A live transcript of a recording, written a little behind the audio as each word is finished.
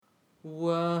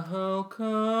Welcome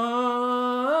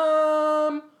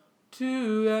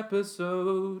to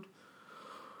episode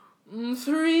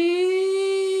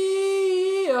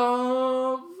 3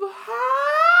 of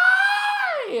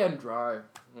High and Dry.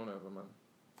 Whatever, man.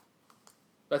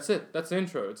 That's it. That's the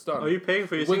intro. It's done. Are you paying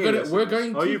for your singing lessons?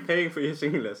 Are you paying for your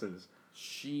singing lessons?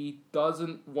 She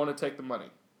doesn't want to take the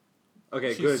money.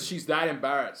 Okay, good. She's that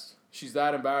embarrassed.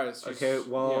 Okay,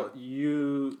 well,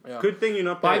 Yeah. Good thing you're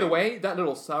not paying. By the way, that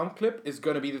little sound clip is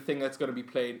going to be the thing that's going to be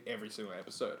played every single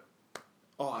episode.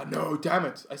 Oh, no, damn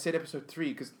it. I said episode 3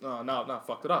 because... No, I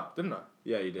fucked it up, didn't I?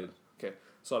 Yeah, you did. Okay,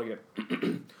 start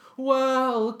again.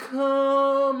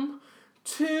 Welcome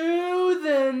to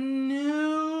the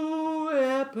new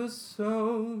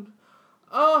episode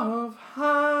of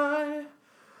High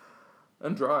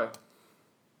and Dry.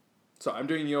 So I'm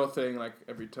doing your thing like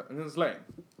every time. And it's lame.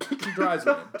 Dry's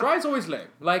lame. Dry's always lame.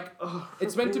 Like,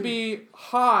 it's meant to be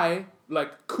high,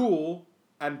 like cool,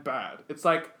 and bad. It's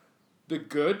like the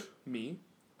good, me,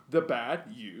 the bad,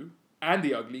 you, and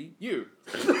the ugly, you.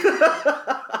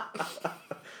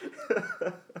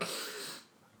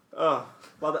 Oh,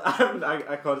 well,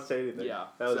 I can't say anything. Yeah,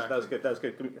 that was exactly. good. That was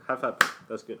good. High five.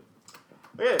 That's good.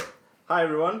 Okay, hi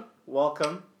everyone.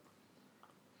 Welcome.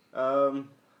 How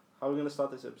are we gonna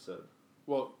start this episode?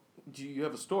 Well, you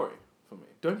have a story for me,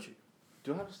 don't you?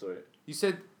 Do I have a story? You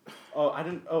said... Oh, I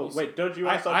didn't. Oh, wait. Don't you?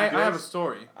 I want to start with have a yours?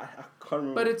 story. I can't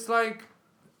remember. But it's like...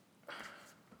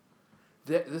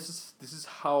 This is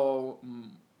how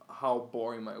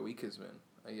boring my week has been,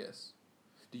 I guess.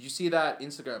 Did you see that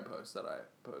Instagram post that I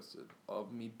posted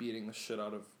of me beating the shit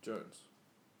out of Jones?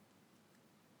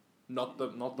 Not the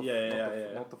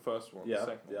first one. The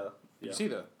second one. yeah. Did you see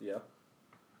that? Yeah.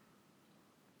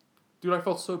 Dude, I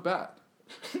felt so bad.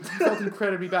 I felt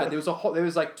incredibly bad. There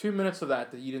was like 2 minutes of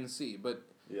that you didn't see, but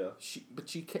Yeah.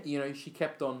 she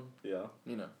kept on, Yeah.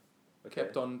 Okay.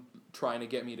 kept on trying to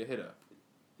get me to hit her.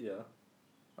 Yeah.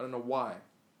 I don't know why.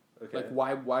 Okay. Like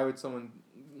why would someone?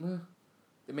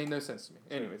 It made no sense to me.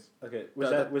 Anyways. Okay.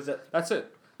 That- Was that? That's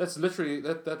it. That's literally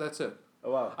that's it.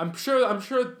 Oh wow. I'm sure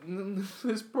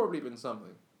there's probably been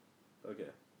something, Okay.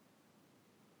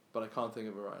 but I can't think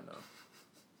of it right now.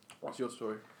 What's your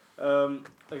story?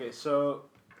 Okay, so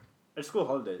it's school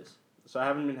holidays, so I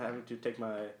haven't been having to take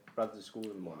my brother to school in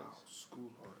the mornings. School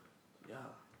holiday. Yeah.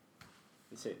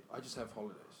 That's it. I just have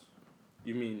holidays.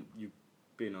 You mean you've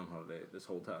been on holiday this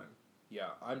whole time? Yeah,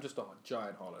 I'm just a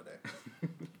giant holiday.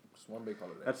 Just one big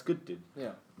holiday. That's good, dude.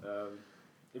 Yeah.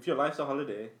 If your life's a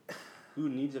holiday, who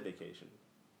needs a vacation?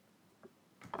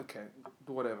 Okay,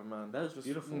 whatever, man. That was just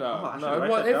beautiful. No, Oh, I should no, write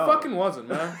that it down. fucking wasn't,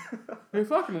 man. It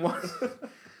fucking wasn't.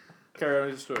 Carry on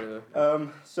with your story,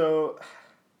 though. So,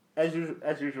 as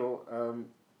usual,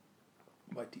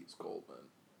 My tea's cold, man.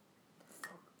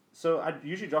 so I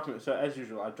usually drop him. So as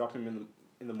usual, I drop him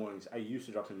in the mornings. I used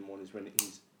to drop him in the mornings when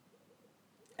he's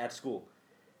at school,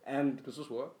 and Does this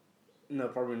work? no,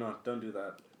 probably not. Don't do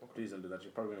that. Please don't do that.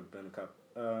 You're probably gonna burn a cup.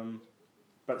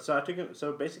 But so I take him.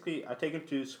 So basically, I take him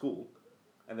to school,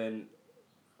 and then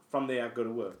from there I go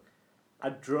to work. I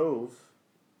drove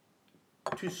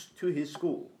to his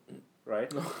school,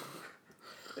 right?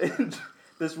 And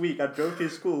this week I drove to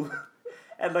his school,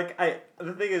 and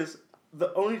the thing is,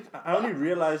 I only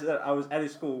realized that I was at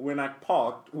his school when I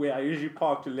parked where I usually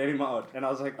park to let him out, and I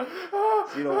was like,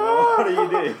 you know, what are you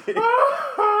doing?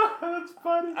 That's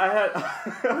funny.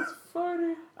 That's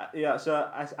funny. Yeah, so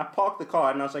I parked the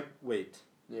car and I was like, wait,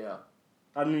 Yeah.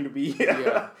 I don't need to be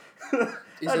here. Yeah.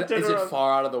 Is it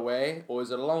far out of the way or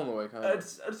is it along the way? Kind of.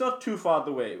 It's not too far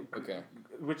the way. Okay.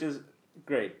 Which is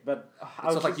great, but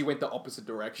It's not like you went the opposite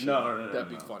direction. No. That'd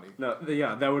be funny. No,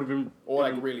 that would have been. Or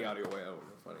like really out of your way. That would have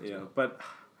been funny. Yeah, too. but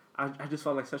I just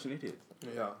felt like such an idiot.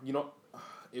 Yeah. You know,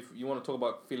 if you want to talk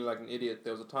about feeling like an idiot,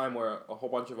 there was a time where a whole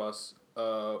bunch of us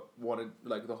wanted,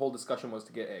 like, the whole discussion was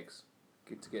to get eggs.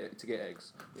 To get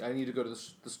eggs. I need to go to the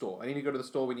store. We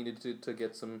needed to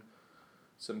get some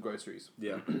groceries.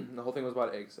 Yeah. The whole thing was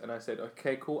about eggs, and I said,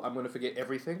 okay, cool. I'm going to forget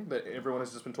everything that everyone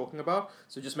has just been talking about.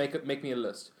 So just make me a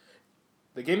list.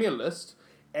 They gave me a list.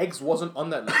 Eggs wasn't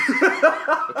on that list.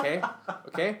 Okay.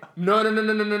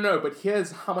 No. But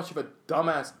here's how much of a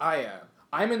dumbass I am.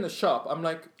 I'm in the shop. I'm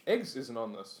like, eggs isn't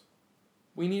on this.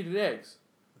 We needed eggs.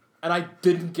 And I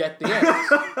didn't get the eggs.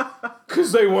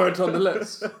 Because they weren't on the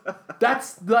list.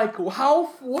 That's like,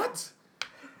 what?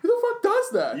 Who the fuck does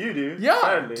that? You do. Yeah,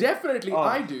 apparently. definitely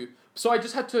I do. So I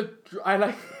just had to, I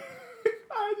had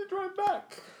to drive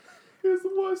back. It was the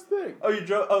worst thing. Oh, you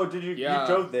drove. Oh, did you? Yeah. You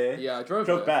drove there. Yeah, I drove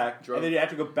there. back, and then you had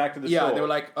to go back to the Yeah, store. they were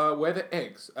like, where are the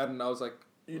eggs? And I was like,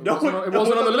 it No, wasn't it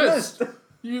on the list.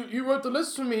 You wrote the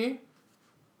list for me.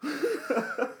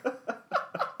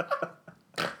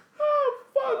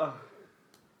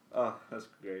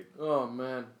 great. Oh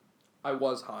man, I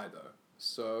was high though.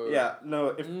 So Yeah, no.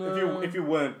 If No. if you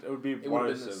weren't, it would be it would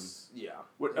have been worrisome.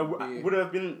 would be-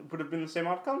 Would have been the same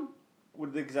outcome?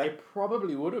 Would the exact it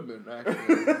probably would have been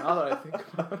actually. Now that I think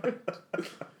about it,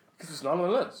 because it's not on the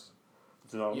list.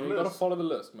 it's not on You the gotta list. follow the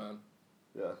list, man.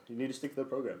 Yeah, you need to stick to the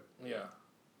program. Yeah.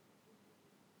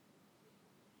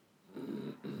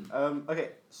 Okay,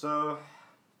 so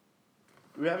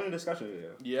we were having a discussion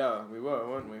here. Yeah, we were,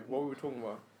 weren't we? What were we talking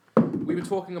about? We were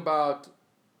talking about.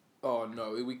 Oh no,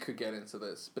 we could get into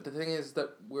this, but the thing is that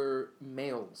we're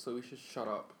male, so we should shut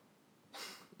up.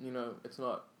 You know, it's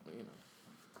not. You know,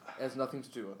 it has nothing to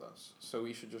do with us, so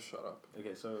we should just shut up.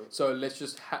 Okay, so So let's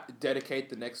just dedicate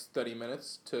the next 30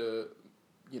 minutes to,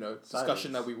 discussion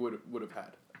Silence. that we would have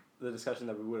had. the discussion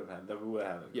that we would have had, that we were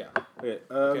having. Yeah. Okay.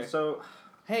 Okay. So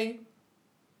Hey.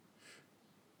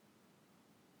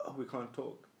 we can't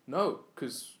talk. No,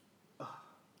 because.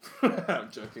 I'm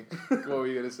joking. What were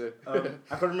you gonna say? I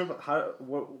can't remember how.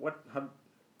 How?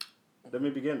 Let me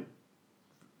begin.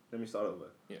 Let me start over.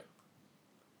 Yeah.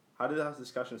 How did that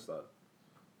discussion start?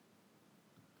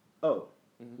 Oh,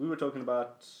 we were talking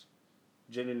about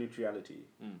gender neutrality.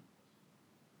 Mm.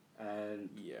 And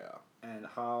Yeah. and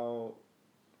how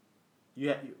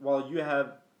you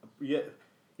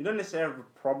don't necessarily have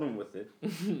a problem with it.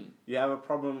 You have a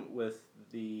problem with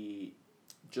the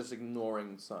Just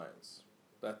ignoring science.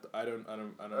 That I don't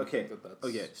okay. think that's.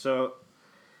 Okay, so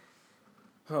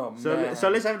Oh so man. so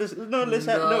let's have this. No, let's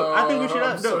have no. I think we should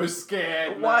I'm have no. so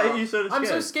scared. Why now. are you so scared? I'm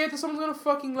so scared that someone's gonna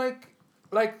fucking like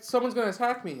someone's gonna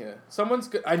attack me here.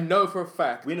 I know for a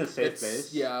fact. We're in a safe it's-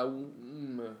 place. Yeah.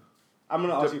 I'm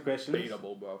gonna ask you questions.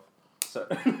 Debatable, bro. So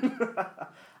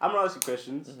I'm gonna ask you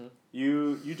questions. Mhm.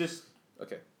 You just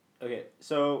Okay.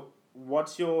 So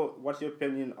what's your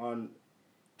opinion on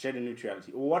gender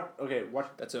neutrality? Or what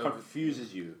That's a-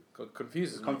 confuses you?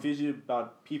 Confuses me. Confuses you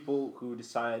about people who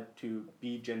decide to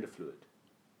be gender fluid?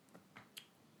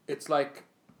 It's like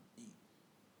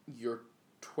you're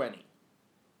 20.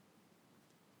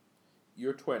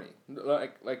 You're 20.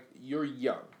 Like you're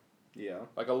young. Yeah.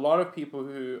 Like a lot of people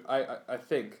who I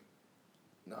think.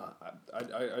 Nah,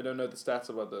 I don't know the stats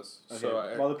about this. Okay.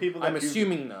 So well, the people that I'm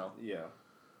assuming now Yeah.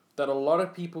 that a lot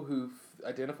of people who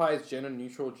identify as gender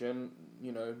neutral,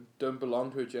 don't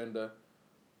belong to a gender,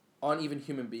 aren't even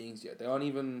human beings yet. They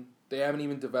haven't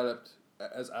even developed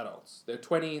as adults. They're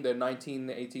 20, they're 19,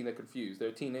 they're 18, they're confused.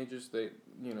 They're teenagers, they're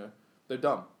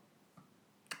dumb.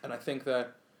 And I think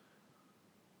that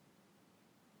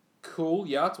cool,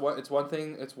 yeah, it's one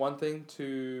thing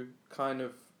to kind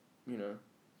of,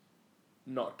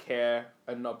 not care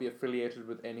and not be affiliated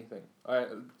with anything.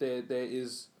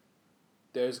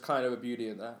 There's kind of a beauty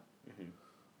in that. Mm-hmm.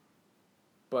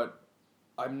 But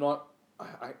I'm not.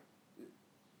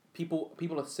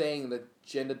 People are saying that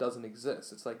gender doesn't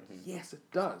exist. It's like yes, it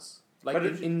does. Like But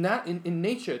in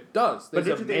nature, it does. But There's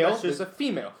don't a you think male. that's There's just- a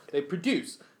female. They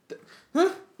produce.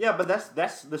 Yeah, but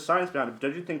that's the science behind it.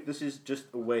 Don't you think this is just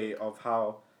a way of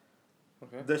how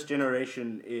Okay. this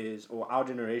generation is, or our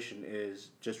generation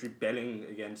is, just rebelling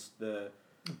against the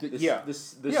Yeah.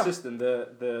 system,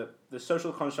 the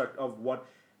social construct of what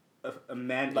a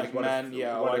man Like is, what man,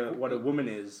 what a woman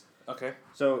is. Okay.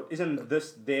 So isn't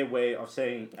this their way of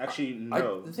saying actually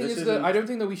no? The thing this is that isn't- I don't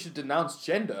think that we should denounce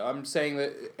gender. I'm saying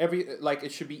that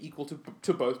it should be equal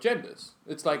to both genders.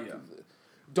 It's like,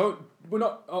 Yeah.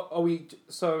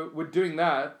 we're doing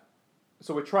that.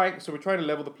 So we're trying to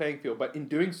level the playing field, but in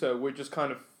doing so, we're just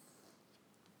kind of,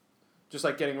 just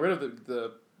like getting rid of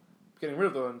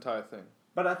the entire thing.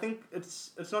 But I think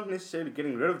it's not necessarily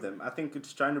getting rid of them. I think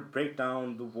it's trying to break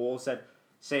down the walls that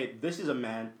say this is a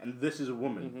man and this is a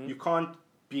woman. Mhm. You can't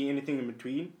be anything in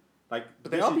between. Like,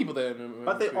 But there this are is- people there.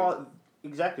 But they are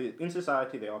exactly in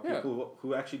society. There are Yeah. people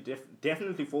who actually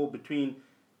definitely fall between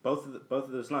both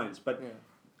of those lines. But Yeah.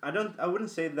 I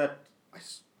wouldn't say that.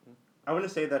 I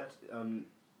wouldn't say that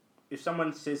if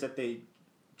someone says that they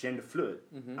gender fluid,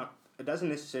 Mhm. it doesn't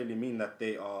necessarily mean that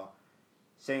they are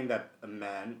saying that a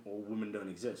man or woman don't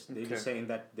exist. They're just Okay. saying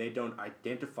that they don't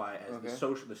identify as Okay.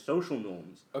 the social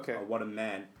norms Okay. of what a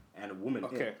man and a woman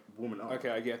Okay. woman are. Okay,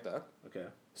 I get that. Okay.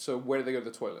 So where do they go to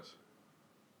the toilet?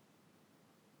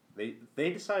 They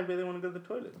decide where they want to go to the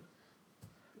toilet.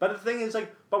 But the thing is,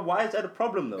 like, but why is that a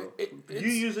problem though? You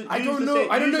use it. I you don't use the know.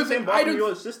 Same, I don't you use know the same if- I bathroom don't-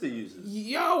 your sister uses.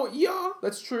 Yeah,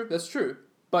 that's true.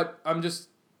 But I'm just,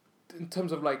 in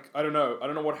terms of like, I don't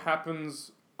know what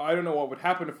happens. I don't know what would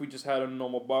happen if we just had a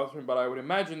normal bathroom, but I would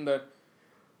imagine that,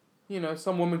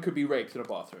 some woman could be raped in a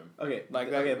bathroom. Okay.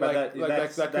 Like that- Okay, but like-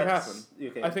 that that could happen.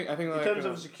 Okay. I think In that terms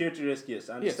could of security risk, yes,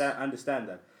 I Yes. understand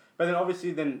that. But then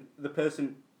obviously, then the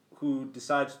person who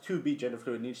decides to be gender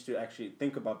fluid needs to actually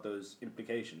think about those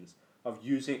implications of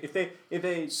using if they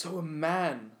So a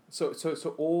man, so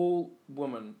all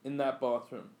women in that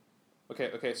bathroom.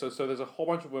 Okay. So there's a whole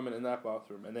bunch of women in that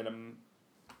bathroom, and then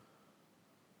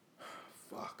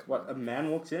fuck. what a man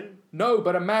walks in. No,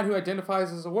 but a man who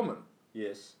identifies as a woman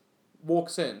Yes.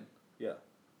 walks in. Yeah.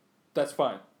 That's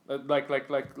fine. Like.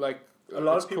 A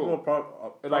lot it's of people cool.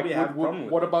 probably have a problem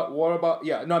with what it. about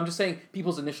yeah, no, I'm just saying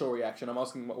people's initial reaction. I'm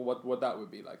asking what that would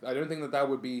be like. I don't think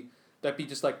that'd be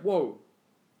just like, whoa,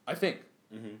 I think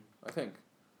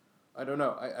I don't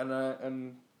know.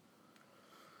 And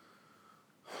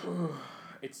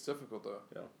it's difficult though.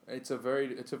 Yeah. It's a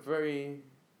very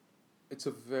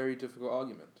difficult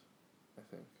argument, I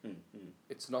think.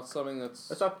 It's not something that's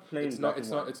It's not plain it's black not it's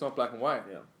and not white. it's not black and white.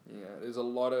 Yeah. There's a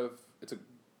lot of it's a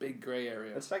big gray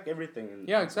area. It's like everything in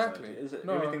Yeah, in exactly. society. Is it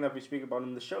No. everything that we speak about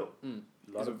in the show. A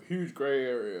lot It's a of huge gray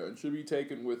area and should be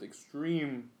taken with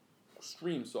extreme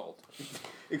salt.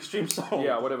 extreme salt.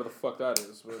 Yeah, whatever the fuck that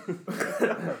is.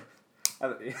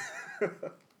 But yeah.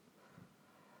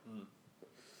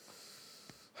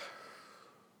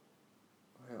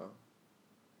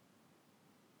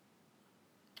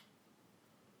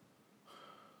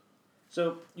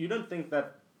 So you don't think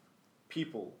that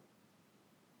people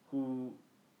who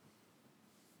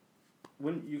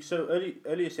when you so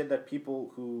earlier said that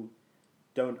people who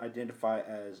don't identify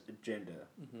as a gender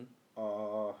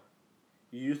are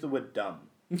you used the word dumb.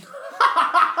 I'm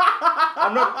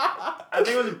not. I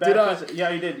think it was a bad Did I? choice. Yeah,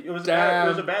 you did. It was. Damn. It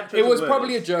was a bad choice. It was of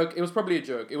probably a words. joke. It was probably a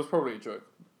joke. It was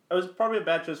probably a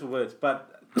bad choice of words,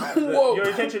 but Whoa. your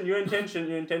intention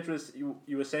was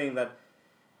you were saying that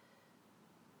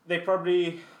they're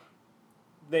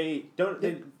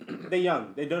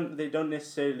young. They don't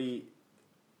necessarily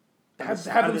have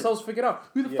themselves figured out.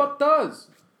 Who the Yeah. fuck does?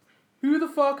 Who the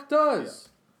fuck does?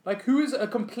 Like, who is a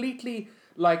completely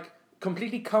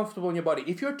comfortable in your body?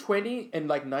 If you're 20 and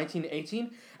 19,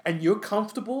 18, and you're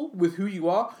comfortable with who you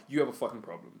are, you have a fucking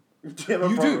problem.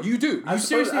 You do. You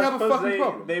seriously have a fucking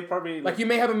problem. They probably Like, you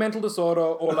may have a mental disorder,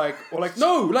 or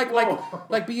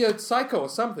be a psycho or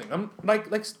something. I'm like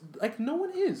no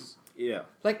one is. Yeah.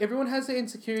 Like, everyone has their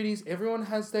insecurities. Everyone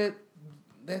has their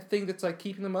thing that's like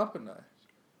keeping them up at night.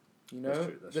 You know,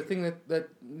 That's the true. thing that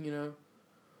you know,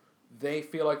 they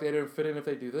feel like they don't fit in if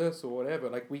they do this or whatever.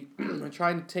 Like, we are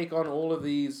trying to take on all of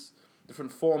these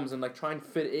different forms and like try and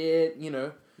fit it. You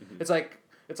know, it's like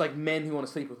men who want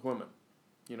to sleep with women.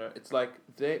 You know, it's like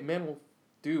men will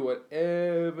do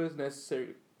whatever is necessary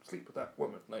to sleep with that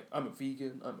woman. Like, I'm a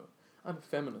vegan. I'm a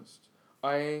feminist.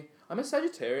 I'm a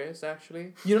Sagittarius,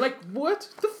 actually. You know, like, what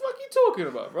the fuck are you talking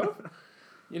about, bro?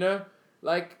 You know,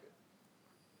 like,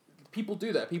 people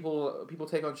do that. People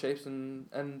take on shapes,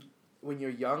 and when you're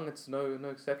young, it's no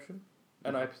exception.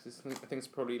 And I think it's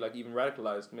probably like even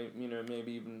radicalized.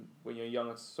 Maybe even when you're young,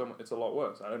 it's a lot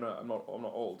worse. I don't know. I'm not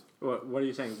old. What are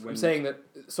you saying? I'm saying that.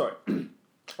 Sorry,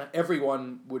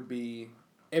 everyone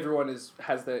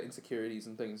has their insecurities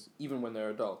and things, even when they're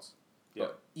adults. Yeah.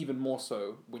 But even more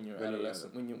so when you're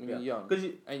adolescent, when you're young,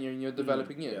 and you're in your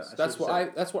developing years. Yeah,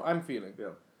 that's what I'm feeling. Yeah.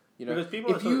 You know, Because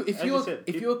people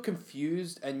if you're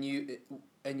confused and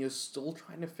you're still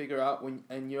trying to figure out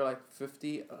and you're like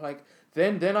 50, like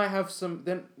then I have some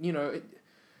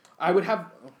I would have.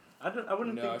 I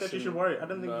wouldn't No, think I that you should shouldn't. worry. I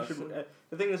don't think No, you should. shouldn't.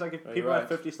 The thing is, like, if No, people you're at right.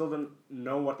 50 still don't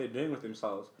know what they're doing with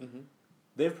themselves, Mm-hmm.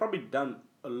 they've probably done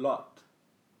a lot.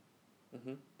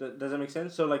 Mm-hmm. Does that make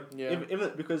sense? So, like, Yeah.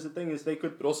 because the thing is, they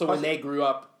could. But also when they grew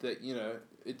up, that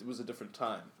it was a different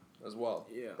time as well.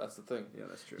 Yeah. That's the thing. Yeah,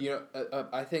 that's true. You know,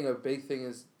 I think a big thing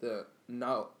is that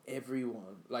now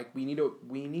everyone, like, we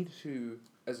need to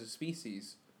as a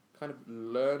species kind of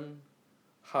learn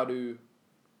how to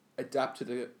adapt to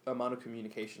the amount of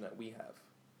communication that we have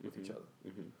with each other.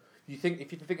 Mm-hmm.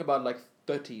 If you think about like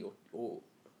 30 or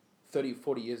 30,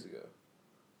 40 years ago,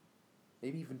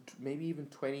 maybe even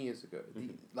 20 years ago,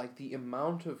 the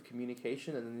amount of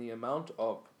communication and then the amount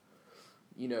of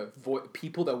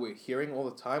people that we're hearing all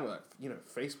the time, like,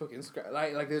 Facebook, Instagram,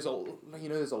 like there's a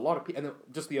lot of people, and then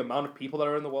just the amount of people that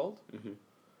are in the world,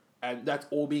 and that's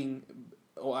all being,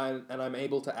 and I'm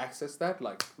able to access that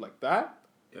like that.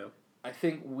 Yeah. I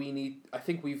think we've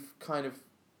kind of.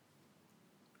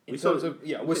 We're still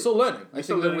learning. we're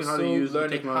still learning how to use the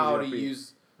technology how that to we-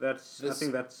 use. I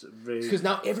think that's very. Because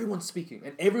now everyone's speaking,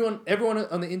 and everyone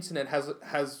on the internet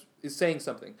is saying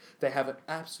something. They have an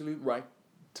absolute right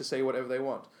to say whatever they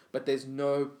want, but there's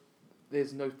no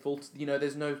full.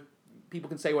 There's no. People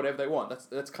can say whatever they want.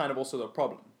 That's kind of also the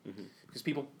problem, because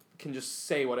people can just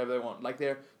say whatever they want. Like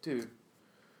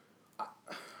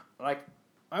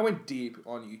I went deep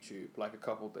on YouTube like a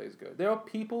couple of days ago. There are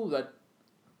people that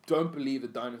don't believe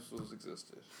that dinosaurs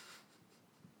existed.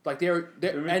 Like they're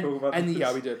Did we and talk about and this?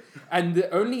 yeah, we did. And the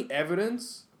only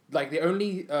evidence, like the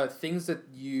only things that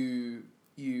you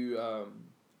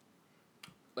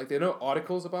like there are no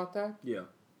articles about that. Yeah.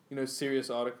 You know, serious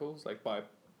articles like by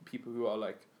people who are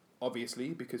like obviously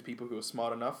because people who are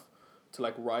smart enough to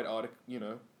like write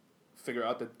figure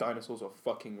out that dinosaurs are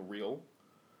fucking real.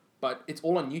 But it's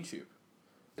all on YouTube.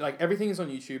 Like everything is on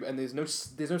YouTube, and there's no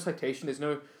citation.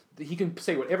 He can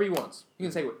say whatever he wants. He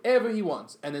can say whatever he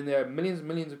wants, and then there are millions and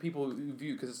millions of people who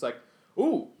view because it's like,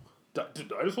 oh, do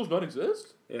dinosaurs not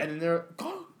exist? Yeah. And then they're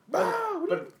God.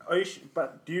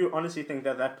 But do you honestly think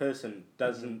that person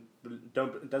doesn't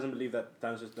believe that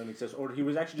dinosaurs don't exist, or he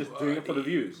was actually just doing it for the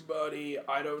views? Buddy,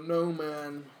 I don't know,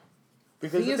 man.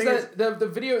 Because the thing is that the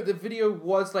video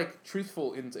was like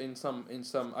truthful in some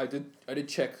I did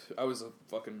check. I was a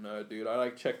fucking nerd, dude. I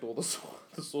like checked all the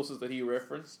sources that he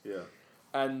referenced. Yeah.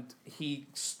 And he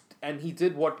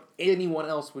did what anyone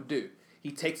else would do.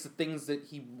 He takes the things that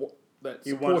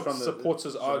supports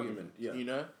his argument. Yeah. You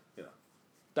know. Yeah.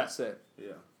 That's it.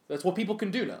 Yeah. That's what people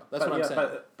can do now. That's what I'm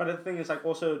saying. But the thing is, like,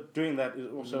 also doing that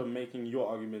is also making your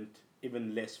argument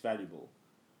even less valuable,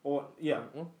 or yeah.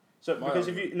 Well, So because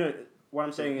if you what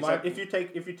I'm saying is that if you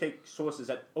take sources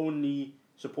that only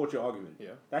support your argument,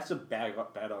 yeah, that's a bad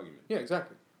argument. Yeah,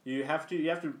 exactly. You have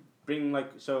to bring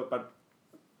but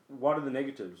what are the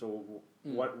negatives or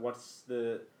what's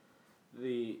the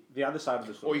other side of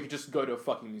the story? Or you could just go to a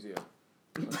fucking museum.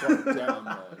 Damn,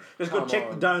 man. Just go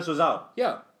check the dinosaurs out.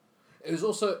 Yeah. It was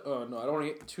also no, I don't want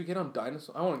to get. Should we get on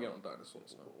dinosaurs? I want to get on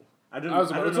dinosaurs now. I don't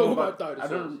know about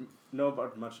dinosaurs.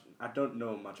 I don't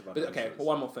know much about. But, okay, well,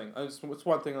 one more thing. It's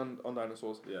one thing on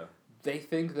dinosaurs. Yeah. They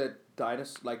think that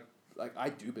dinosaurs like I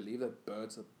do believe that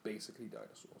birds are basically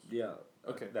dinosaurs. Yeah.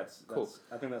 Okay. That's cool.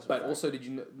 I think that's. But also, did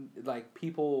you know, like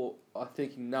people are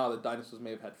thinking now that dinosaurs may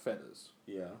have had feathers?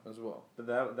 Yeah. As well. But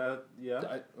that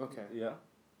yeah. Okay. Yeah.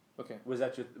 Okay. Was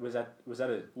that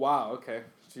it? Wow. Okay.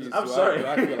 Jeez, I'm sorry.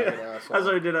 I feel like an asshole. I'm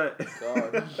sorry. Did I?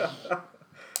 God.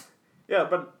 Yeah,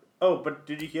 but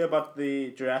did you hear about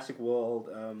the Jurassic World?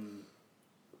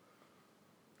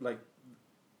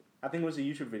 I think it was a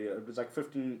YouTube video. It was like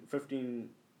 15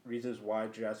 reasons why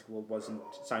Jurassic World wasn't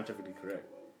scientifically correct.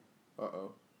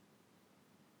 Uh-oh.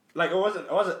 Like it wasn't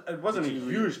a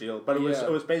huge deal, but it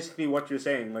was basically what you're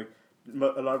saying. Like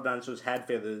a lot of dinosaurs had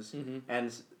feathers,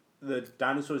 and the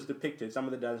dinosaurs depicted, some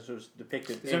of the dinosaurs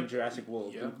depicted in Jurassic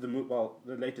World,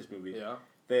 the latest movie. Yeah.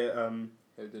 They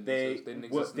didn't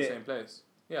exist in the same place.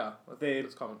 Yeah,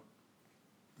 that's common.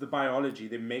 The biology,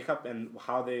 their makeup, and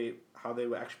how they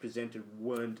were actually presented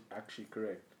weren't actually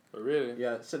correct. Oh, really?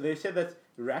 Yeah. So they said that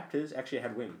raptors actually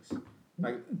had wings,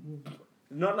 like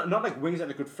not like wings that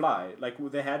they could fly. Like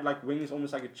they had like wings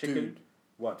almost like a chicken. Dude.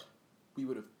 What? We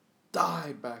would have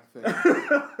died back then.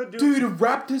 Dude,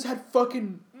 raptors had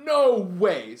fucking no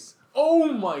ways.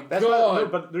 Oh my god. No,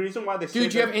 but the reason why they said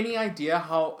Dude, do you have any idea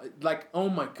how, like, oh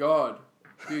my god.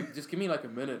 Dude, just give me like a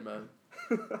minute, man.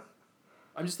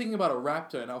 I'm just thinking about a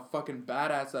raptor and how fucking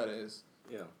badass that is.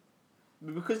 Yeah.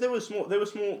 Because they were small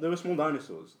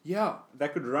dinosaurs. Yeah.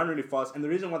 That could run really fast, and the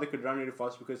reason why they could run really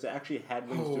fast is because they actually had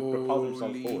wings to propel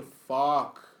themselves forward.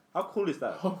 Fuck. How cool is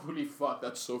that? Holy fuck,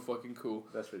 that's so fucking cool.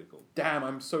 That's really cool. Damn,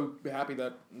 I'm so happy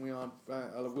that we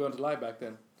weren't alive back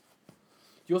then.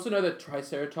 Do you also know that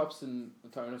Triceratops and the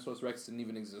Tyrannosaurus Rex didn't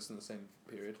even exist in the same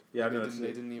period? Yeah, they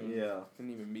didn't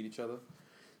even meet each other.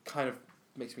 Kind of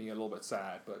makes me a little bit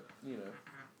sad, but you know.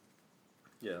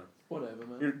 Yeah. Whatever,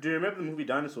 man. Do you remember the movie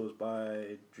Dinosaurs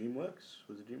by DreamWorks?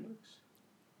 Was it DreamWorks?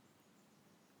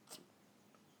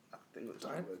 I think it was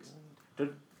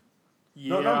DreamWorks.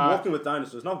 No, not Walking with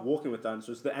Dinosaurs. Not Walking with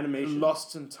Dinosaurs. The animation.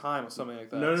 Lost in Time or something like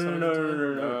that.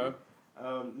 No.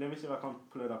 Let me see if I can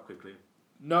pull it up quickly.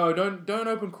 No, don't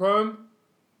open Chrome.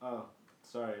 Oh,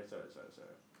 sorry.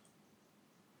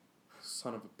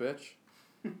 Son of a bitch.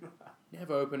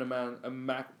 Never open a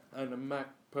Mac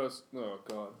person. Oh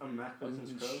god. A Mac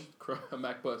person's Chrome. A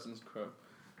Mac person's Chrome.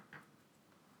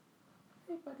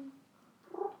 Hey, buddy.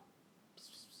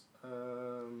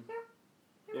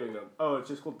 Here we go. Oh, it's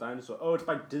just called Dinosaur. Oh, it's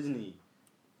by Disney.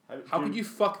 How could you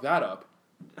fuck that up?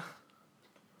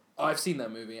 Oh, I've seen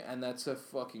that movie, and that's a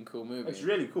fucking cool movie. It's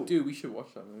really cool. Dude, we should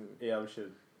watch that movie. Yeah, we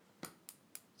should.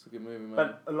 It's a good movie, man.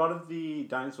 But a lot of the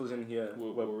dinosaurs in here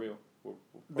were real.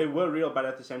 They were real, but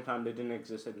at the same time, they didn't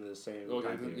exist in the same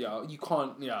time period. Yeah, you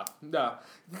can't. Yeah,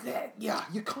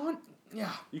 you can't.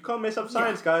 Yeah. You can't mess up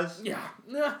science, guys. Yeah.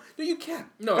 No, you can't.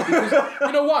 No, because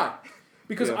you know why?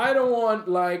 Because I don't want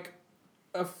like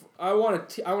I want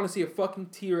to see a fucking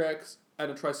T-Rex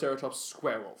and a Triceratops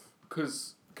square off.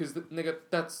 Cause nigga,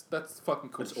 that's fucking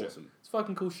cool That's shit. awesome. It's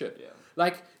fucking cool shit. Yeah.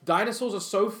 Like, dinosaurs are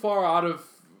so far out of,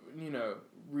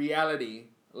 reality,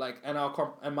 like, and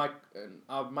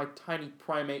my tiny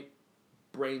primate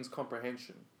brain's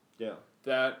comprehension, Yeah.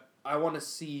 that I want to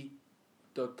see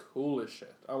the coolest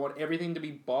shit. I want everything to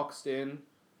be boxed in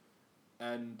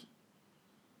and,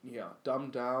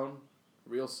 dumbed down,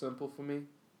 real simple for me.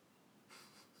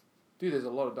 Dude, there's a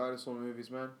lot of dinosaur movies,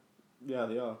 man. Yeah,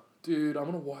 they are. Dude, I'm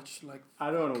gonna watch, like,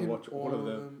 I don't want to fucking watch all of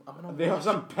them. I'm gonna There are watch...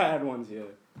 some bad ones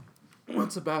here.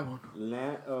 What's a bad one?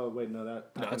 Oh, wait, no,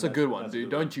 that... No, I that's think a good one, that's dude. a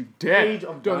good Don't you dare. Age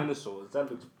of Dinosaurs. That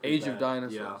looks pretty Age bad. of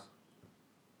Dinosaurs. Yeah.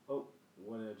 Oh,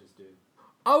 what did I just do?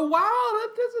 Oh, wow,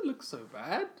 that doesn't look so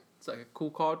bad. It's like a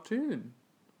cool cartoon.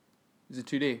 Is it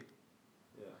 2D?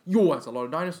 Yeah. Yo, that's a lot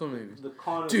of dinosaur movies. The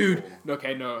Carnivore. Dude,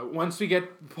 okay, no. Once we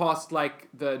get past, like,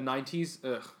 the 90s,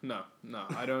 no.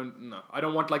 I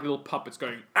don't want, like, little puppets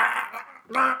going...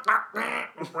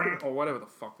 or whatever the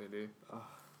fuck they do.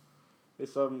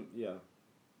 It's, yeah.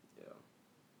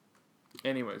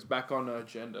 Anyways, back on the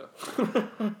agenda.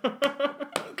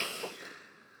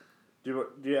 Do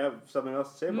you have something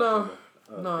else to say about No. that?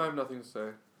 Oh, No, I okay. have nothing to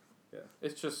say. Yeah.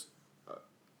 It's just, I'm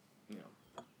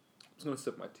just gonna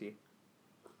sip my tea.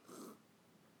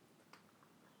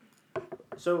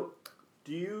 So,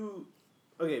 do you...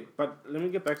 Okay, but let me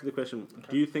get back to the question. Okay.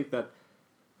 Do you think that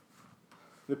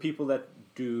the people that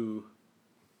do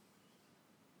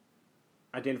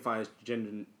identify as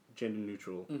gender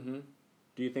neutral, Mm-hmm.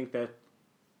 do you think that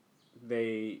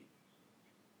they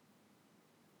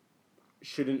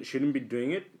shouldn't be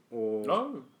doing it, or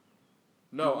No,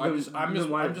 No,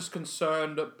 I'm just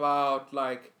concerned about,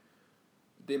 like,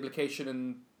 the implication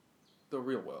in the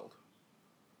real world.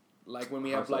 Like when we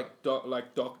have like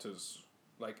doctors,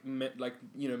 like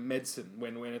medicine,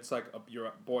 when it's like you're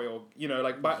a boy, or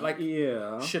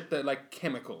yeah, shit that, like,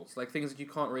 chemicals, like things that you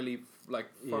can't really fuck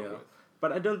with.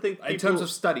 But I don't think In terms of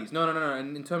studies, no,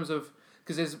 and in terms of,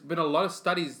 because there's been a lot of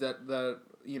studies that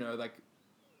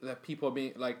people are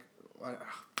being like,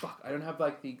 I don't have,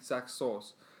 like, the exact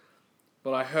source,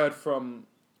 but I heard from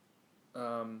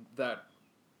that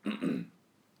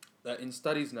that in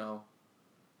studies now,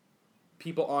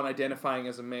 people aren't identifying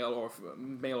as a male or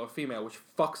female, which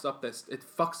fucks up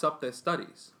their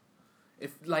studies.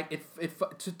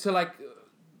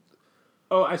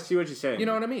 Oh, I see what you're saying. You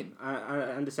know what I mean? I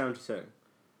understand what you're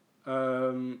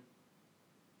saying.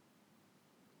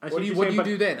 What do you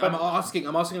do then? I'm asking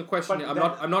a question.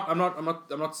 I'm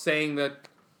not saying that.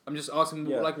 I'm just asking,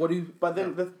 like, what do you... But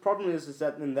then the problem is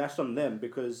that then that's on them,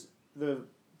 because the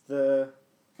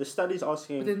study's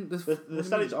asking... The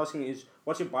study's asking is,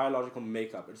 what's your biological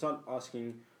makeup? It's not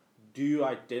asking, do you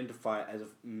identify as a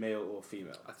male or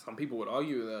female? Some people would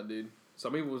argue that, dude.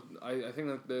 Some people... I think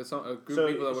that there's a group of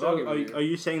people that would argue with you. Are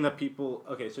you saying that people...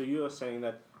 Okay, so you are saying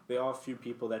that there are a few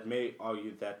people that may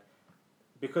argue that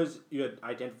because you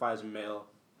identify as a male...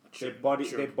 Their body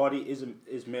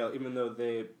is male, even though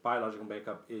their biological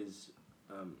makeup is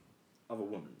of a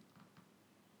woman.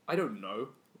 I don't know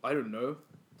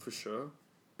for sure,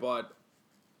 but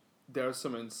there are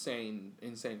some insane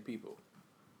people.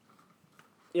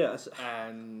 Yes,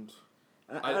 and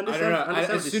I don't know.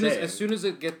 As soon as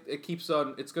it keeps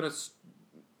on, it's gonna.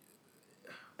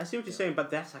 I see what you're saying, but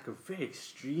that's like a very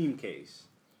extreme case,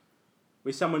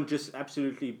 where someone just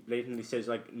absolutely blatantly says,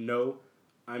 like, no,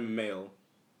 I'm male.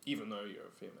 Even though you're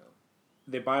a female.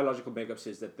 Their biological makeup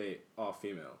says that they are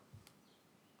female.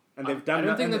 And they've done. I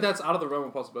don't think that's out of the realm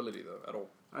of possibility, though, at all.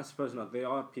 I suppose not. There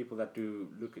are people that do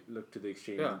look to the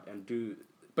extreme and do.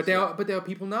 But there are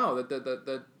people now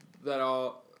that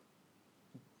are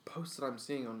posts that I'm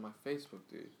seeing on my Facebook,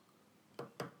 dude.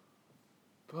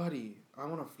 Buddy, I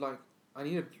want to, like, I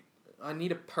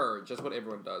need a purge. That's what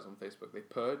everyone does on Facebook. They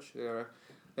purge.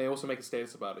 They also make a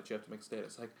status about it. You have to make a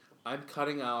status. Like, I'm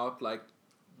cutting out, like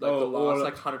the last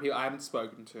 100 people I haven't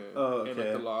spoken to in,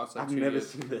 like, the last, like, 2 years. I've never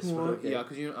seen this. Okay. Yeah,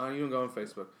 because you don't go on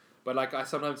Facebook. But, like, I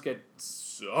sometimes get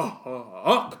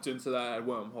sucked into that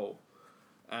wormhole,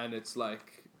 and it's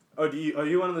like. Oh, are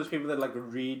you one of those people that, like,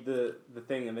 read the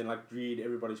thing and then, like, read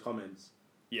everybody's comments?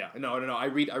 Yeah, no. I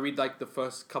read like the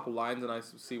first couple lines and I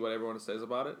see what everyone says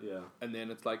about it. Yeah. And then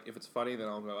it's like, if it's funny, then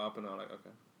I'll go up and I'll, like, okay,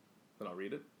 then I'll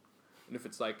read it. And if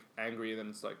it's, like, angry, then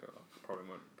it's like, oh, probably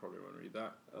won't read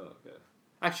that. Oh, okay.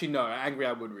 Actually, no, angry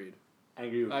I would read.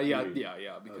 Angry you would read?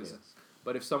 Yeah, because...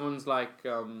 But if someone's, like,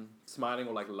 smiling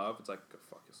or, like, love, it's like, go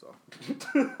fuck yourself.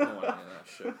 I don't want any of that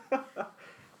shit.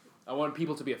 I want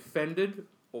people to be offended,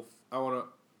 or I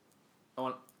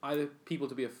want either people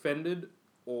to be offended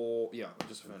or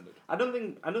just offended. I don't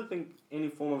think any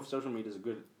form of social media is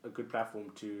a good platform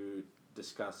to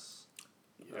discuss.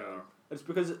 Yeah. It's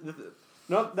because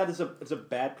not that it's a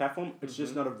bad platform. It's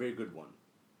just not a very good one.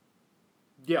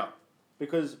 Yeah.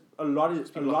 Because a lot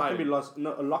can be hiding. lost.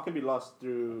 No, a lot can be lost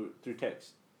through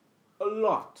text. A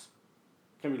lot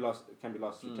can be lost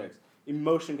through text.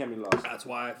 Emotion can be lost. That's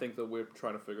why I think that we're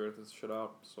trying to figure this shit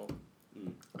out. So.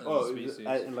 As a Oh, species.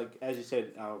 and like as you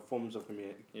said, our forms of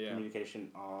communication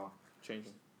are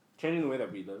changing the way that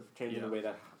we live, changing the way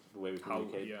we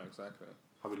communicate, yeah, exactly.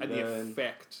 how we And learn. the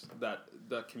effect that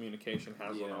communication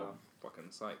has on our fucking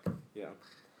psyche. Yeah,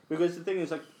 because the thing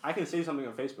is, like, I can say something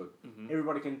on Facebook,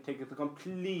 everybody can take it a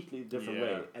completely different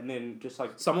way, and then just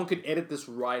like someone could edit this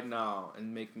right now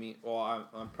and make me. Or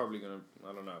I'm probably gonna.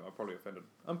 I don't know. I'm probably offended.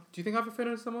 Do you think I've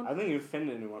offended someone? I think you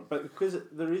offended anyone, but because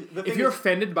the thing if you're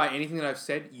offended by anything that I've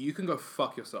said, you can go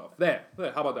fuck yourself. There.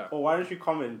 How about that? Or why don't you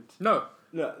comment? No.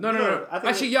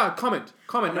 Actually, comment,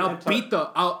 and I'll beat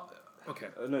the. Okay.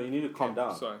 No, you need to calm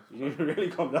down. Sorry. You need to really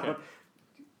calm down. Okay.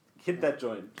 Hit that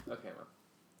joint. Okay, man.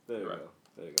 There you go.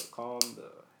 There you go. Calm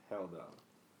the hell down.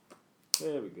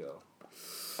 There we go.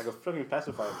 Like a freaking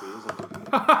pacifier, please. Isn't it?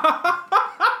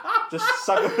 just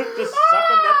suck on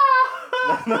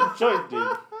that joint,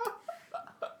 dude.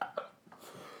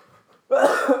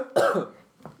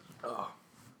 Oh,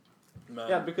 man.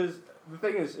 Yeah, because the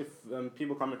thing is, if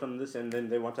people comment on this and then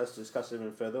they want us to discuss it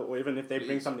even further, or even if they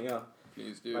bring something up,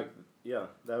 please do. like, yeah,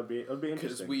 it would be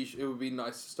interesting. Because it would be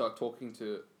nice to start talking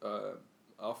to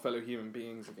our fellow human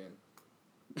beings again.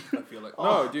 I feel like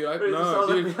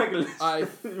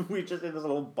we just in this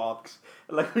little box,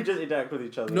 like we just interact with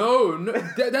each other. No,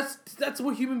 that's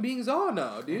what human beings are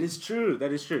now, dude. It's true.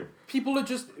 That is true. People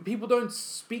don't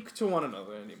speak to one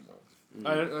another anymore.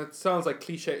 It sounds like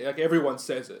cliche. Like everyone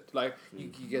says it. Like you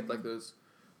get like those,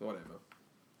 whatever.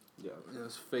 Yeah.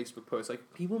 Those Facebook posts.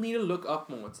 Like people need to look up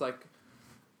more. It's like,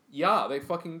 yeah, they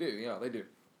fucking do. Yeah, they do.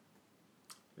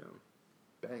 Yeah.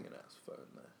 Banging ass phone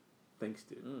there. Thanks,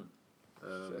 dude.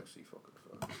 It's actually fucking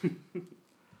fun.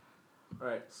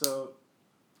 Alright, so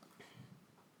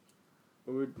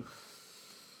I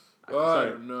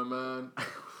don't know, man.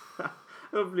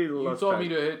 Hopefully You told me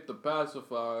to hit the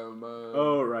pacifier, man.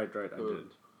 Oh, right, I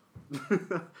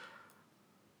did.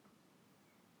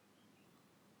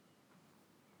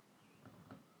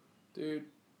 Dude,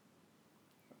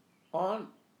 aren't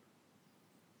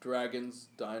dragons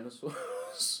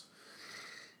dinosaurs?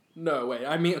 No, wait.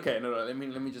 I mean, okay, no. Let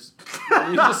me just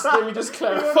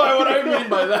clarify what I mean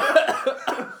by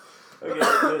that.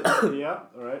 Okay. Yeah.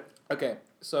 All right. Okay,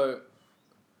 so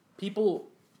people.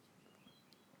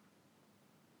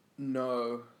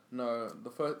 No.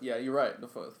 The first. Yeah, you're right. The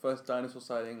first dinosaur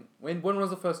sighting. When was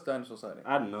the first dinosaur sighting?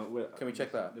 I don't know. Can we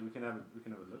check that? We can have a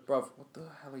look. Bruv, what the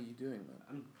hell are you doing, man?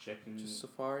 I'm checking. Just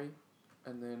safari,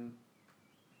 and then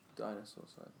dinosaur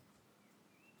sighting.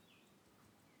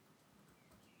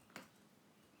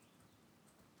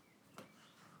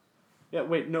 Yeah.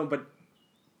 Wait. No. But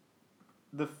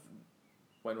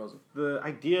when was it?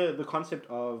 The concept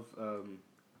of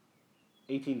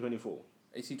 1824.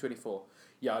 1824.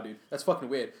 Yeah, dude, that's fucking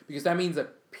weird because that means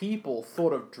that people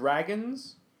thought of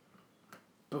dragons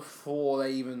before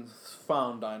they even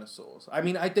found dinosaurs. I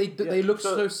mean, they look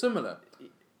so similar.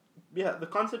 Yeah, the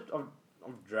concept of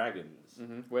dragons.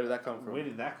 Mm-hmm. Where did that come from? Where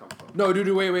did that come from? No, dude,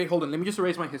 wait, hold on. Let me just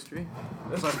erase my history.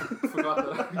 I forgot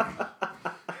that.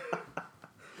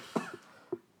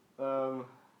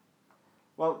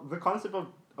 Well, the concept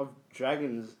of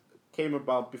dragons came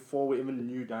about before we even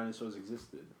knew dinosaurs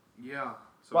existed. Yeah.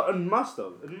 So Well, it must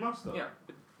have.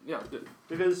 Yeah, it did.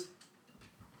 Because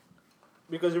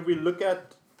if we look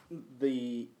at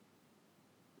the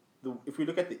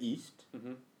East,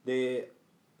 their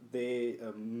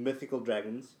mythical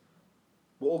dragons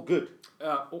were all good.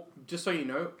 Just so you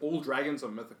know, all dragons are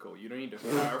mythical. You don't need to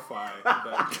clarify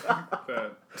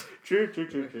that. True.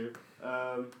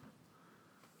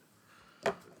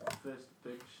 First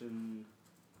depiction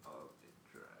of a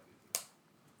dragon.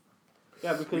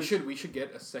 Yeah, because we should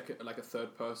get a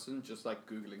third person just like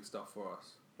Googling stuff for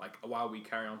us, like while we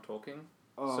carry on talking.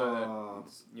 So that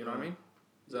you know what I mean?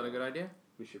 Is that a good idea?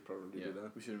 We should probably do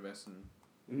that. We should invest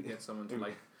in get someone to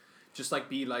like, just like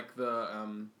be like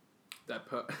the that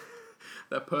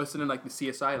person in like the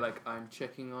CSI. Like I'm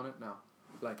checking on it now,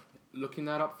 like looking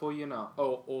that up for you now.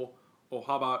 Or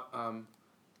how about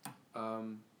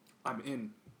I'm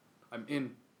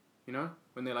in, you know,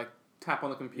 when they like tap on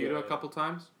the computer a couple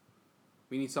times.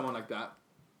 We need someone like that.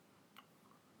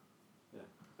 Yeah.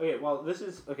 Okay. Well,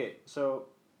 so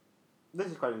this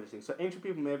is quite interesting. So ancient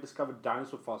people may have discovered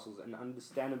dinosaur fossils and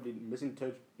understandably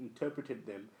misinterpreted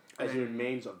them as the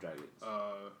remains of dragons.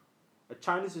 A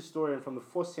Chinese historian from the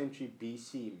 4th century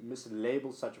BC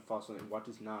mislabeled such a fossil in what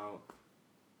is now...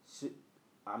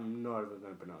 I'm not even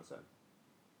going to pronounce that.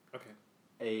 Okay.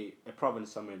 A province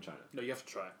somewhere in China. No, you have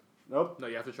to try. Nope. No,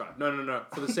 you have to try. No.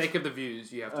 For the sake of the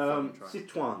views, you have to fucking try.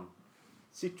 Sichuan.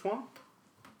 Sichuan?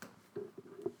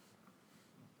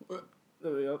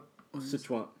 There we go.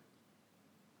 Sichuan.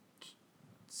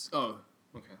 Oh,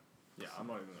 okay. Yeah, I'm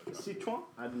not even gonna try. Sichuan?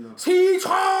 I don't know.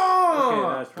 Sichuan! Okay,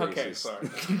 that's racist. Okay, sorry.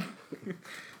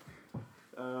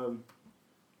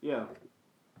 Yeah.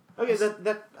 Okay,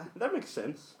 that makes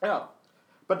sense. Yeah.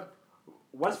 But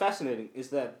what's fascinating is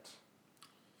that...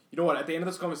 You know what? At the end of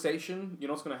this conversation, you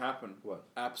know what's going to happen? What?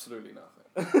 Absolutely nothing.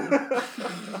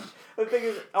 The thing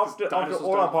is, after Dinosaurs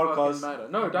all our don't podcasts... fucking matter.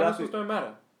 No, dinosaurs don't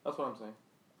matter. That's what I'm saying.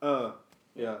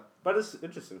 Yeah. But it's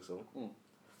interesting, so. Mm.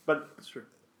 But That's true.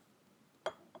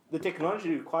 the technology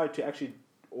required to actually...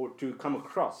 or to come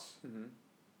across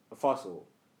a fossil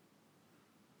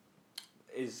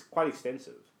is quite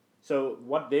extensive. So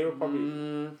what they were probably...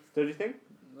 Do you think?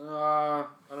 I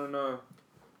don't know.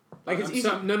 Like it's easy.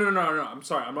 No. I'm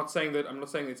sorry. I'm not saying that. I'm not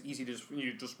saying it's easy to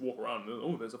just walk around. And,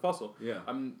 oh, there's a fossil. Yeah.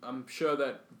 I'm sure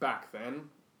that back then,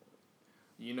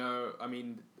 you know, I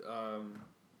mean,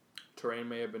 terrain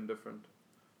may have been different.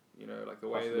 You know, like the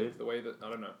way that I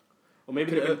don't know. Or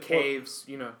maybe could have been caves.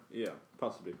 You know. Yeah,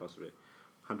 possibly,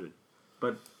 100.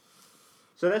 But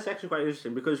so that's actually quite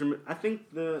interesting because I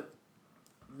think the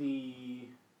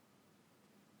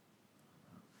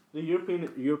European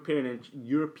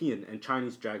and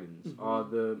Chinese dragons are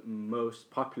the most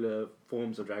popular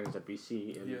forms of dragons that we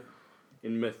see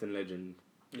in myth and legend.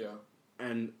 Yeah.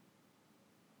 And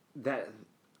that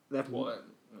Well,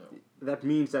 that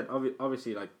means that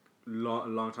obviously like a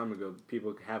long time ago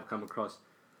people have come across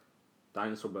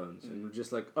dinosaur bones and were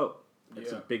just like, oh,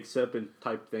 it's a big serpent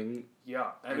type thing.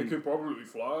 Yeah, and it could probably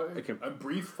fly. And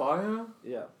breathe fire.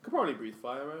 Yeah. Could probably breathe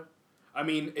fire, right? I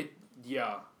mean, it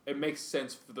makes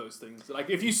sense for those things. Like,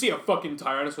 if you see a fucking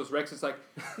Tyrannosaurus Rex, it's like,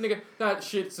 nigga, that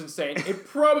shit's insane. It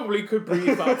probably could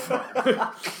breathe out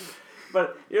fire.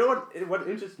 But you know what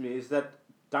interests me is that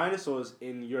dinosaurs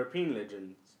in European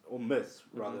legends, or myths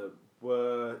rather,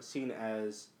 were seen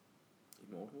as...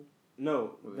 Immortal?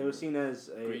 No, they were seen as...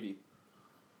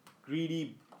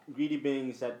 Greedy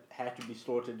beings that had to be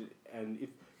slaughtered, and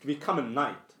to become a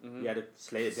knight, you had to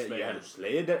slay a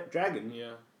dragon.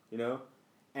 Yeah. You know?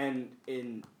 And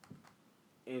in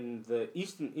the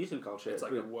Eastern culture, it's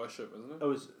like a worship, isn't it?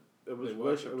 It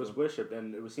was worshipped,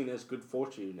 and it was seen as good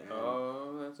fortune. And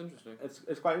oh, that's interesting.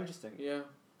 It's quite interesting. Yeah.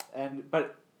 And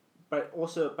but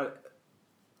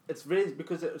it's really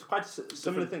because it's quite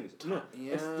similar things. No,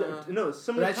 it's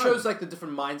similar. But that shows like the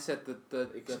different mindset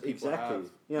that people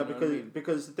have. Yeah,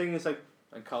 because the thing is like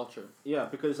and culture. Yeah,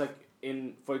 because like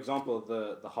for example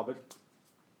the Hobbit.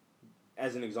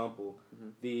 As an example,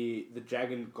 the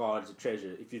dragon guards a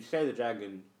treasure. If you slay the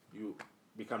dragon, you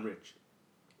become rich.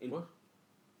 What?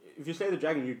 If you slay the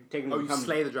dragon, you you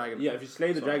slay the dragon. Yeah, if you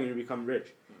slay the dragon, you become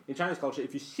rich. In Chinese culture,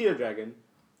 if you see a dragon,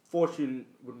 fortune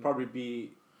would probably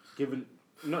be given.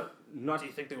 Not. Do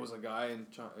you think there was a guy in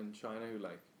China who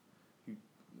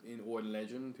in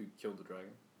legend who killed the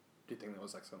dragon? Do you think that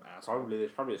was like some asshole? Probably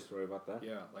there's probably a story about that.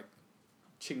 Yeah, like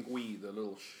Qing Wei, the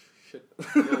little shit.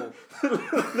 Little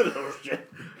shit.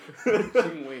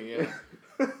 Qing Wei, yeah.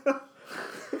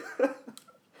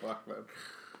 Fuck, man.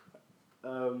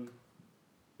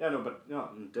 Yeah, no, but no,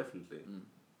 definitely.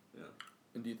 Yeah.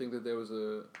 And do you think that there was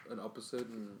an opposite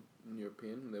in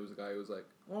European? There was a guy who was like,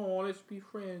 "Oh, let's be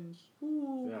friends."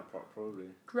 Ooh. Yeah, probably.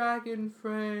 Dragon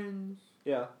friends.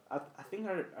 Yeah, I think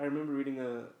I remember reading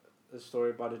a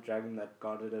story about a dragon that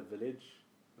guarded a village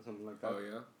or something like that. Oh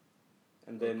yeah.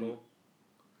 And then. Cool.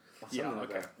 Yeah. Like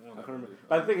Okay. I can't remember.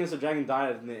 But the thing is, the dragon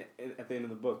died at the end of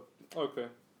the book. Okay.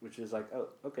 Which is like, oh,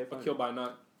 okay, fine. Killed by a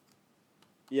nut.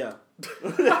 Yeah.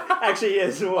 Actually,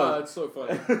 yes, it was. Wow, that's so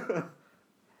funny.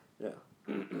 Yeah.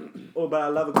 Oh, but I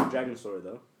love a good dragon story,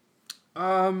 though.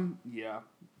 Yeah.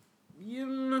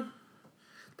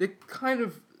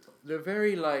 They're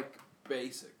very, like,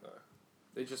 basic, though.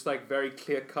 They're just, like, very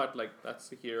clear-cut, like, that's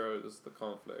the hero, this is the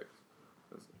conflict.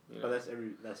 But that's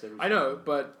every. I know,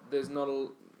 but there's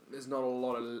normally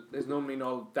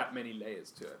not that many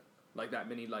layers to it. Like, that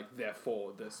many, like,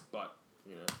 therefore, this, but,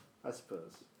 you know. I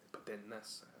suppose. But then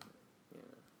that's,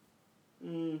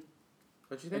 Don't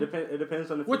you think? It depends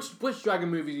on which dragon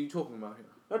movies are you talking about here?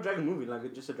 Not dragon movie,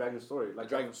 like just a dragon story. Like a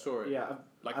dragon story. Yeah.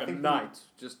 Like a knight.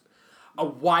 Just a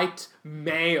white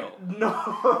male.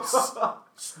 No.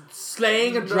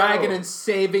 Slaying a dragon and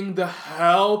saving the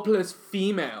helpless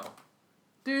female.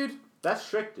 Dude. That's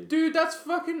Shrek, dude. Dude, that's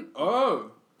fucking...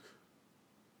 Oh.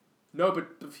 No,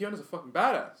 but Fiona's a fucking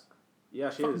badass. Yeah,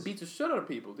 she Fucking is. beats the shit out of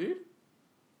people, dude.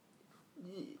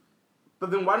 But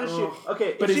then why does she?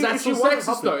 Okay, But if is she, that if she still wasn't sexist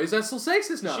helpless, though? Is that still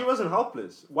sexist now? She wasn't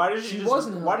helpless. Why did She she?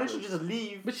 wasn't Why didn't she helpless. just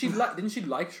leave? But didn't she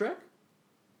like Shrek?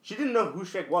 She didn't know who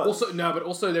Shrek was. Also, no, but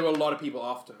also there were a lot of people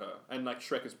after her, and like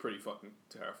Shrek is pretty fucking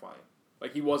terrifying.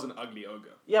 Like he was an ugly ogre.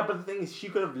 Yeah, but the thing is, she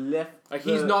could have left. Like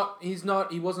he was not a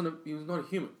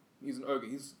human. He's an ogre.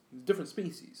 He's a different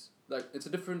species. Like it's a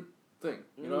different thing.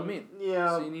 You know what I mean? Yeah.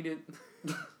 So you needed.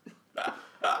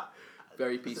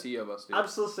 Very PC of us, dude. I'm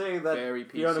still saying that Very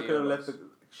PC Fiona could have of left. us.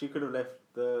 She could have left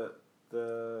the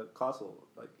castle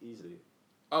like easily.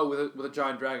 Oh, with a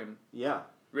giant dragon. Yeah.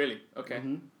 Really? Okay.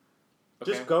 Mm-hmm.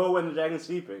 Okay. Just go when the dragon's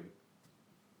sleeping.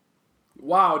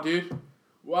 Wow, dude.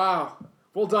 Wow.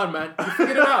 Well done, man. You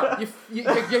figured it out.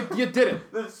 You did it.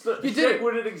 You did Shrek it.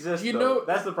 wouldn't exist. You though. know-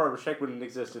 That's the problem. Shrek wouldn't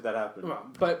exist if that happened.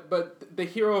 Well, but the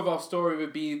hero of our story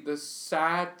would be the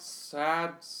sad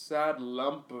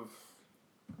lump of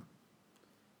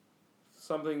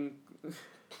something.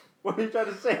 What are you trying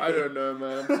to say? I don't know,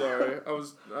 man. I'm sorry.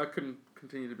 I couldn't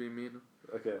continue to be mean.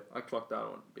 Okay. I clocked out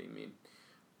on being mean.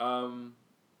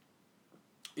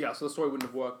 Yeah, so the story wouldn't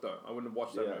have worked though. I wouldn't have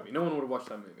watched that Yeah. movie. No one would have watched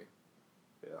that movie.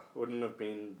 Yeah. Wouldn't have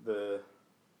been the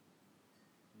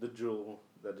jewel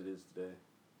that it is today.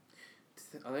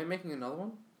 Are they making another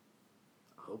one?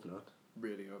 I hope not.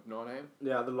 Really hope not, eh?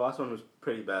 Yeah, the last one was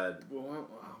pretty bad.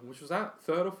 Which was that?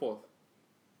 Third or fourth?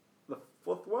 The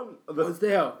fourth one? Was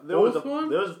there There was fourth one?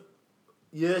 There was.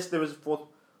 Yes, there was a fourth.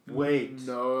 Wait.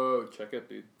 No, check it,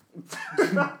 dude.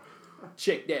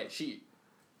 Check that shit.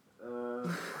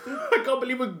 I can't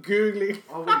believe we're googling.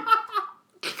 Oh wait.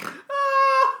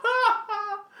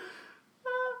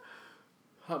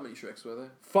 How many Shreks were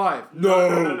there? 5. No.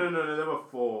 There were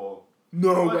 4.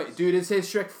 No What? way, dude. It says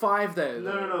Shrek 5 there.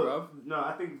 No. Bruv. No,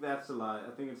 I think that's a lie.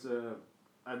 I think it's a.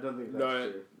 I don't think that's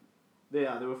No. true.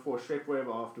 Yeah, there were 4. Shrek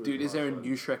Forever After. was Dude, the is there a last one.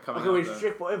 new Shrek coming Okay, out? wait, though?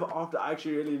 Shrek Forever After I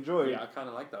actually really enjoyed. Yeah, I kind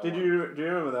of like that Do one. you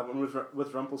remember that one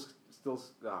with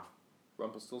Rumpelstiltskin?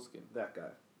 Rumpelstiltskin. That guy.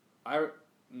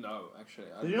 No, actually.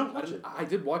 Did you not watch it? I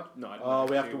did watch. No, I didn't. Oh,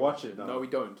 we have actually to watch it now. No, we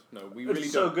don't. No, we It's really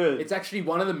so don't. good. It's actually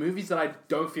one of the movies that I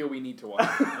don't feel we need to watch.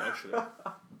 Actually.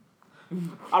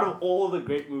 Out of all the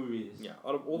great movies. Yeah,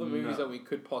 out of all the movies No. that we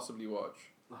could possibly watch,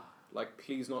 like,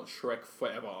 please not Shrek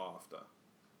Forever After.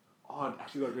 Oh, it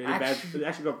actually got really Actually- bad. It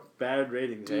actually got bad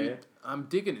ratings. Dude, Eh? I'm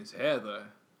digging his hair though.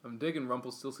 I'm digging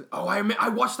Rumpelstiltskin. Oh, I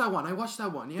watched that one.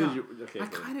 Yeah. Did you? Okay. I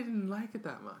okay. kind of didn't like it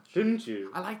that much. Didn't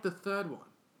you? I liked the third one.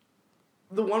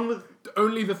 The one with.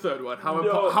 Only the third one. How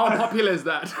No. how unpopular is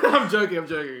that? I'm joking.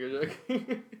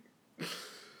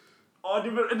 Oh,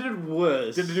 dude, but it did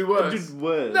worse. Did it do worse? It did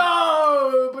worse.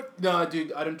 No,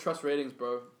 dude. I don't trust ratings,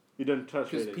 bro. You don't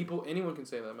touch Because it. anyone can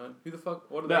say that, man. Who the fuck?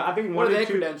 What are No, they? I think what one are or their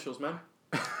two- credentials, man?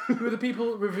 Who are the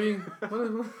people reviewing?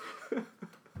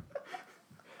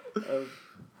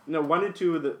 No, 1 and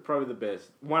 2 were probably the best.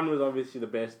 1 was obviously the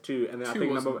best. 2, and then I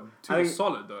think number. Two I was think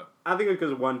solid though. I think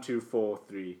because 1, 2, 4,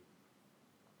 3.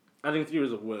 I think 3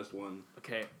 was the worst one.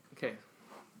 Okay.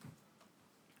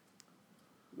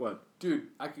 What? Dude,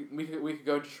 we could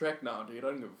go to Shrek now, dude. I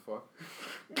don't give a fuck.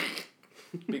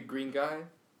 Big green guy.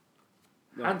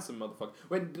 No. Handsome motherfucker.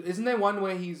 Wait, isn't there one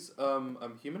where he's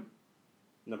human?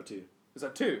 Number 2. Is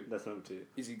that 2? That's number 2.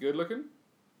 Is he good looking?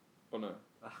 Or no?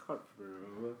 I can't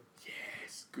remember.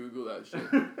 Yes, Google that shit.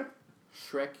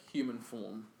 Shrek human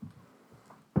form.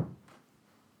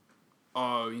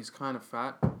 Oh, he's kind of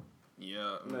fat.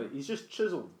 Yeah. No, he's just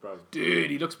chiseled, bro.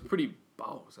 Dude, he looks pretty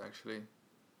balls actually.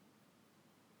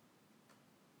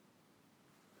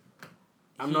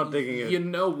 I'm not digging it. You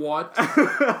know what?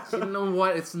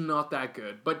 It's not that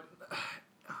good. But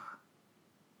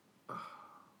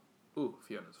ooh,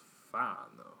 Fiona's fine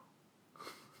though.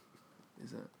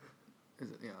 Is it?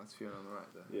 Yeah, that's Fiona on the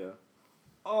right there. Yeah.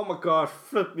 Oh my god,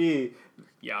 flip me.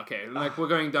 Yeah. Okay. Like we're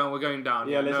going down.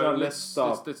 Yeah, let's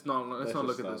stop. Let's not Let's look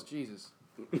just at this. stop. Jesus.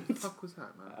 What the fuck was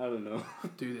that, man? I don't know.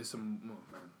 Dude, there's some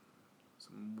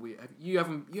weird. You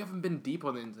haven't been deep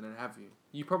on the internet, have you?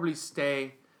 You probably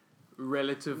stay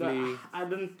relatively. No, I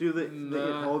didn't do the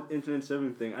Nah. whole internet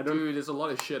surfing thing. I don't. Dude, there's a lot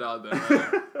of shit out there.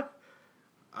 Man.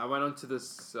 I went onto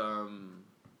this. Okay.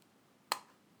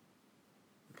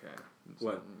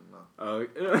 What? No. Oh,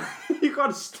 you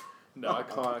can't. No, I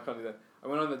can't do that. I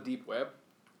went on the deep web.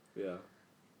 Yeah.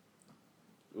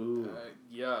 Ooh.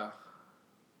 Yeah.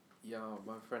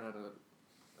 My friend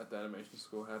at the animation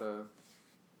school had a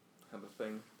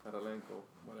link or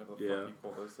whatever the Yeah. fuck you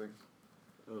call those things.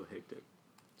 Oh, hectic.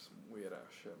 Some weird ass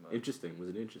shit, man. Interesting. Was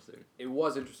it interesting? It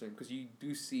was interesting because you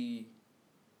do see,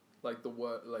 like the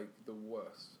worst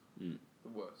Mm.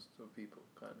 of people,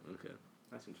 kind of. Okay.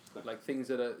 That's interesting. Like things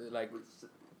that are like.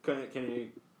 Can you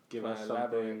give Can us I something?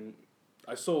 elaborate?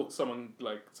 I saw someone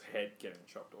like head getting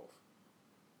chopped off.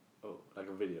 Oh, like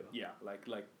a video. Yeah, like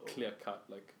clear cut,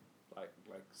 like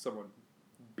someone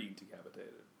being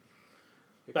decapitated.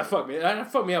 Okay. That fucked me.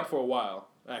 That fucked me up for a while.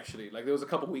 Actually, like there was a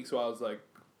couple weeks where I was like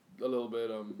a little bit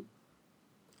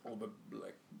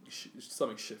like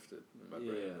something shifted in my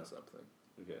brain or something.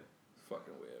 Okay. It's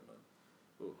fucking weird, man.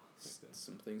 Ooh.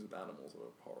 Some things with animals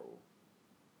are horrible.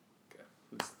 Okay.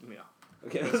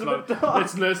 Okay.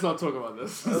 Let's not talk about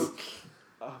this.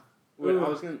 Wait, I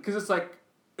was gonna. Because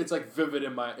it's like vivid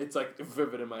in my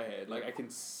head. Like I can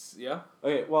yeah.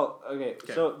 Okay. Well. Okay.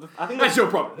 So I think that's your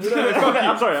problem. Fuck you.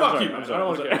 I'm sorry. Fuck you, man. I don't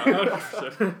want to get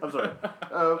mad. I'm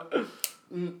sorry.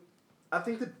 I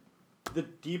think the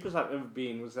deepest I've ever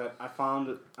been was that I found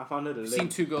it a link. Seen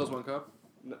Two Girls, One Cup?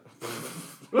 No,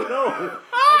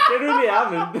 I genuinely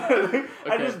haven't.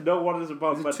 I just know what it's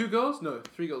about. Is it but 2 girls? No,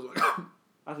 3 girls. One Cup.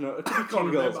 I don't know. It could be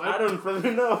 10 girls. I don't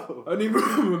really know. I don't even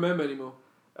remember anymore.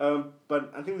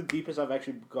 But I think the deepest I've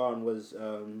actually gone was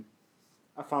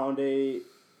I found I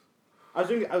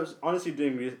was honestly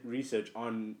doing research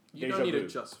on You Deja don't need Vu. to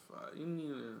justify. You need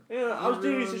to... Yeah, I was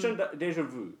doing research on Deja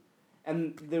Vu,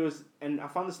 and I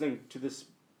found this link to this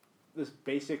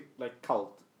basic like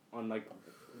cult on like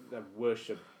that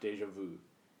worship Deja Vu,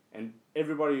 and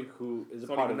everybody who is It's a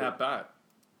not part even of that it. bad.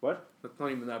 What? That's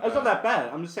not even that bad. It's not that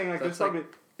bad. I'm just saying like That's it's probably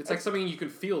It's like something you can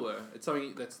feel though. It's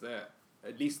something that's there.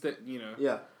 At least that, you know.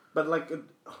 yeah, but like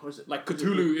was it Like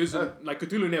Cthulhu isn't like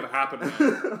Cthulhu never happened.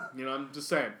 Man. You know, I'm just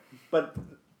saying. But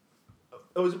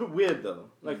it was a bit weird though.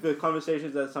 Like the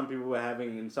conversations that some people were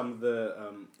having in some of the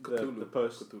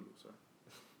posts. Cthulhu, sorry.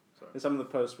 And some of the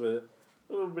posts were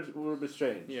a little bit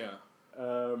strange. Yeah.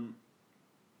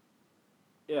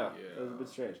 Yeah, it was a bit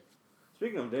strange.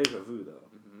 Speaking of Deja Vu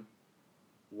though,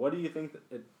 what do you think that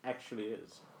it actually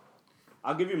is?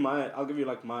 I'll give you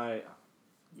like my.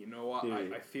 You know what?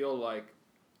 theory. I feel like.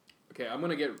 Okay, I'm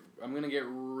gonna get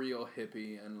real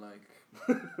hippie and like.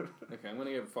 Okay, I'm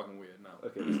gonna get fucking weird now.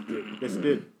 Okay, let's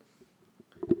do it.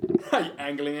 Are you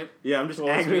angling it? Yeah, I'm just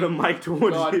Towards angling me? the mic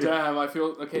towards God you. damn! I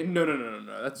feel okay. No.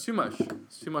 That's too much.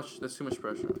 It's too much. That's too much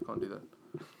pressure. I can't do that.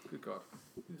 Good God.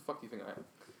 Who the fuck do you think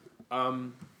I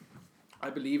am? I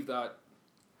believe that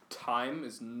time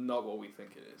is not what we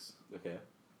think it is. Okay.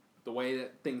 The way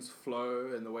that things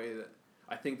flow and the way that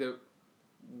I think that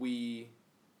we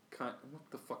can't. What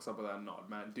the fuck's up with that nod,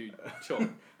 man? Dude, chill.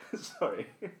 Sorry.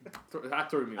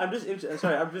 That threw me off. I'm just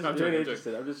sorry. I'm just really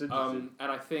interested. I'm just interested.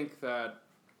 And I think that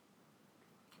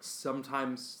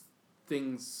sometimes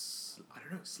things, I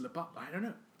don't know, slip up. I don't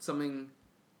know. Something.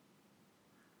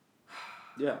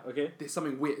 Yeah. Okay. There's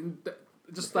something weird.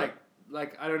 Just Okay.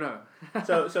 like I don't know.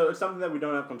 So it's something that we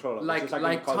don't have control of. like It's just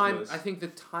like in the time. cosmos. I think the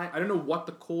time. I don't know what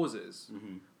the cause is,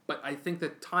 Mm-hmm. but I think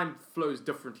that time flows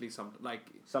differently. Sometimes.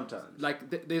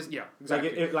 There's exactly.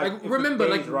 if the Remember,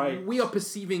 day's right. we are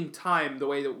perceiving time the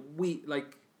way that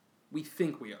we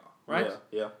think we are, right?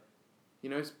 Yeah. You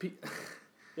know,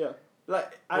 Yeah.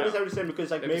 Like I Yeah. just understand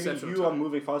because like The maybe perception of you are time.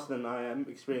 moving faster than I am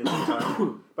experiencing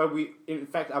time, but in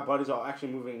fact our bodies are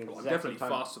actually moving well, exactly definitely time.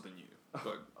 faster than you.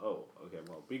 But Oh, okay.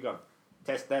 Well, we got to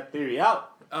test that theory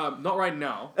out. not right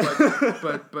now. But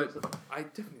I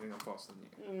definitely think I'm faster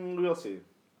than you. We'll see.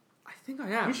 I think I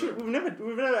am. We should. bro. We've never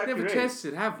actually Never raced.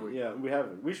 tested, have we? Yeah, we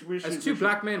haven't. We should. As two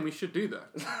black men, we should do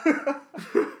that.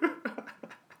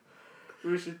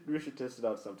 we should test it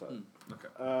out sometime. Okay.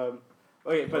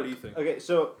 Okay, What but do you think? okay.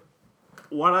 So,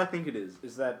 what I think it is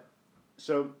that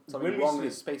Something when we wrong in sleep.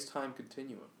 the space-time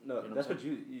continuum. No, You know that's what what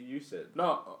you said.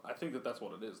 No, I think that's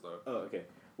what it is, though. Oh, okay.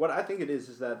 What I think it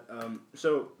is that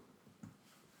so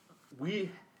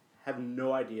we have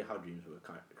no idea how dreams work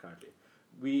currently.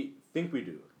 We think we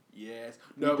do. Yes.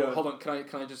 We No, but don't- hold on. Can I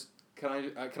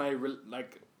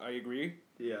I agree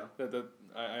Yeah. that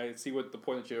I see what the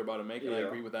point that you're about to make, and I Yeah.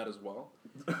 agree with that as well.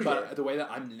 But the way that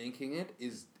I'm linking it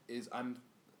is I'm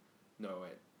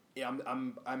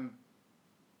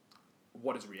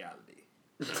what is reality?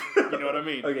 You know what I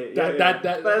mean? Okay, That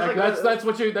that's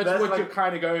what you're like- you're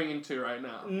kind of going into right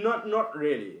now. Not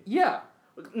really. Yeah.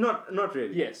 Not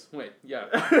really. Yes. Wait. Yeah.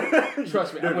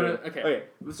 Trust me. No, I'm no, gonna. no. Okay. Okay.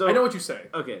 So I know what you say.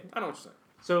 Okay. I know what you're saying.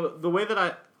 So the way that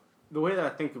I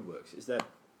think it works is that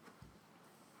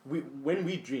when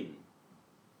we dream,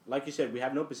 like you said, we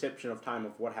have no perception of time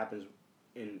of what happens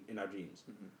in our dreams.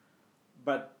 Mm-hmm.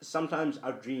 But sometimes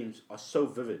our dreams are so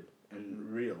vivid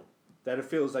and real that it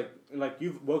feels like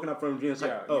you've woken up from a dream. It's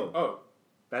like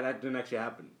that didn't actually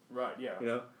happen. Right. Yeah. You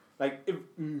know, like if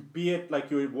be it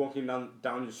like you were walking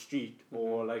down the street,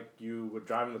 or like you were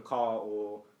driving the car,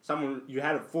 or someone you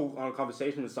had a full on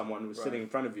conversation with someone who was sitting in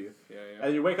front of you,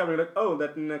 and you wake up and you're like, oh,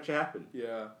 that didn't actually happen.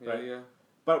 Yeah.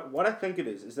 But what I think it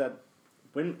is that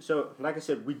like I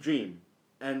said, we dream,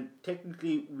 and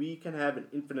technically we can have an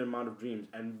infinite amount of dreams,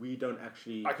 and we don't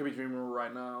actually. I could be dreaming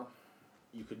right now.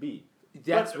 You could be.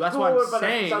 That's what I'm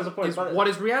saying. What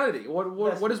is reality? What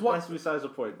is what? That's besides the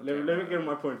point. Let me get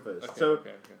my point first.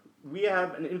 Okay. We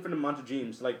have an infinite amount of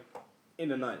dreams, like in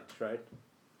the night, right?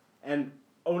 And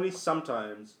only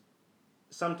sometimes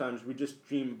we just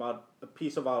dream about a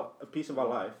piece of our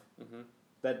life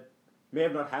that may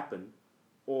have not happened,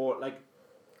 or like,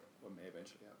 or may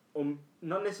eventually happen, or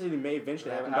not necessarily may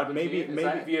eventually happen, but maybe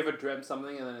have you ever dreamt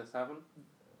something and then it's happened?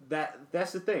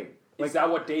 That's the thing. Like, is that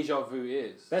what deja vu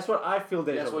is? That's what I feel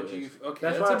deja vu is.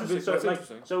 Okay, that's interesting. So,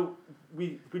 interesting. So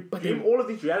we dream all of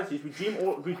these realities. We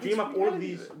dream up all of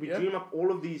these. We dream up all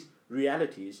of these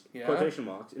realities. Quotation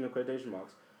marks.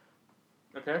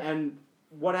 Okay. And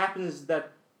what happens is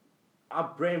that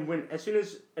our brain, as soon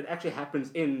as it actually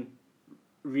happens in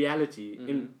reality,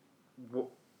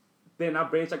 then our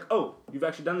brain's like, oh, you've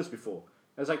actually done this before.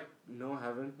 And it's like, no, I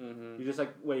haven't. You're just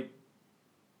like, wait,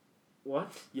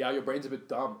 what? Yeah, your brain's a bit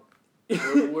dumb.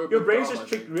 Your brain's just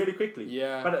tricked really quickly.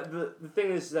 Yeah. But the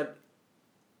thing is that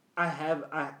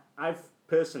I've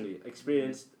personally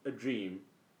experienced a dream,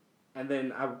 and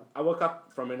then I woke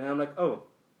up from it and I'm like, oh,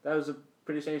 that was a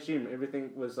pretty strange dream.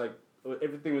 Everything was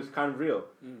kind of real.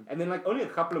 And then like only a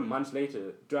couple of months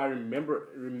later do I remember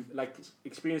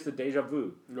experience the deja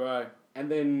vu. Right.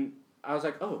 And then I was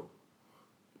like, oh,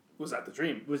 was that the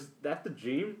dream? Was that the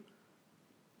dream?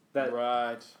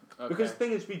 Right. Okay. Because the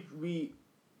thing is, we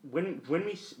when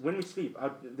we sleep,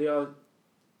 there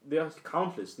are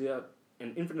countless. There are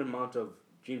an infinite amount of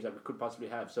dreams that we could possibly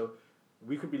have. So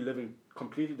we could be living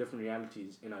completely different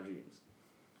realities in our dreams.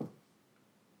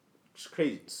 It's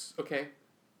crazy. Okay.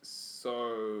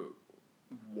 So,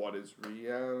 what is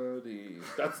reality?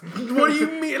 That's what do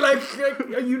you mean? Like,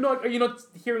 are you not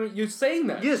hearing you saying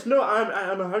that? Yes. No.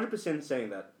 I'm 100% saying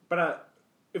that. But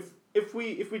if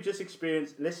we just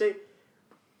experience, let's say,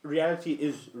 reality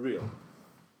is real,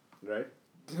 right?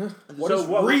 What is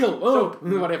real?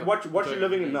 Whatever. What you're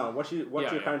living in now, what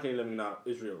you're currently living now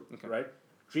is real, right?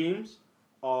 Dreams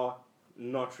are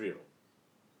not real.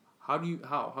 How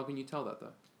can you tell that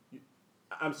though?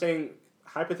 I'm saying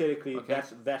hypothetically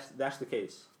that's the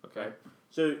case. Okay. Right?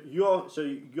 So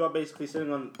you're basically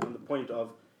sitting on the point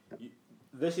of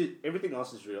this is everything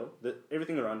else is real.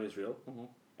 Everything around is real,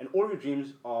 and all your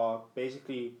dreams are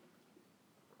basically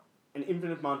an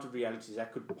infinite amount of realities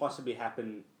that could possibly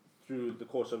happen through the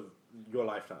course of your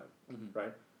lifetime,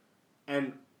 right?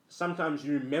 And sometimes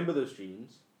you remember those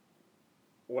dreams,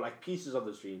 or like pieces of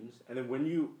those dreams, and then when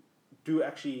you do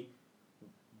actually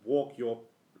walk your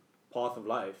path of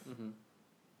life,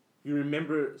 you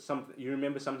remember something. You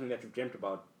remember something that you've dreamt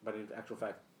about, but in actual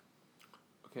fact.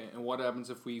 Okay, and what happens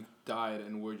if we died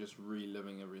and we're just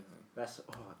reliving everything?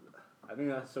 I think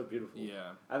that's so beautiful.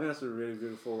 Yeah, I think that's a really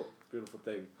beautiful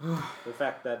thing. The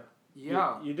fact that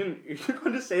you didn't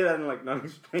just say that and like not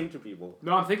explain to people.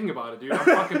 No, I'm thinking about it,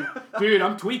 dude.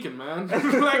 I'm tweaking, man.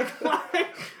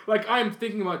 like I'm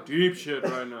thinking about deep shit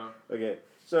right now. Okay,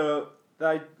 so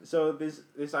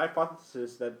this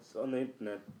hypothesis that's on the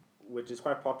internet, which is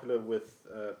quite popular with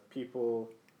people.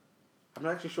 I'm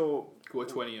not actually sure. Who are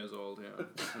 20 years old, yeah,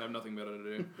 and have nothing better to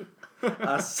do.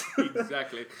 Us.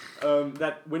 Exactly.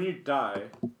 That when you die,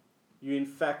 you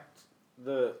infect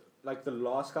the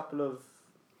last couple of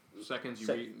seconds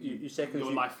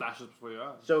your life flashes before your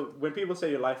eyes. So when people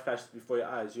say your life flashes before your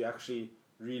eyes, you actually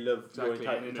relive your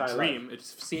entire life. In a dream, it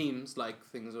seems like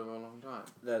things over a long time.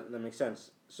 That makes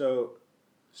sense.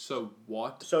 So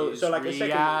what? So like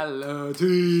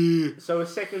reality?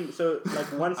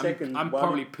 One second. I'm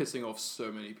probably pissing off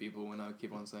so many people when I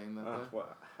keep on saying that. Well,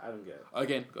 I don't get it.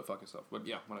 Again, go fuck yourself. But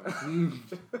yeah, whatever.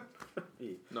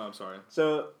 No, I'm sorry.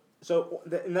 So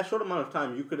in that short amount of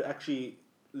time, you could actually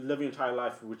live your entire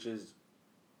life, which is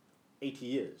 80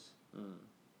 years,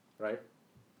 right?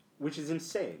 Which is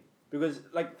insane because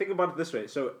like think about it this way.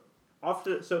 So.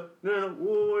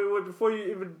 Wait, before you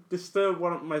even disturb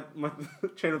my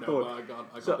train of thought.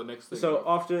 I got the next thing.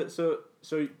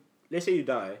 So let's say you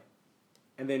die,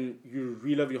 and then you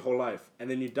relive your whole life, and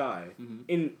then you die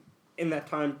in that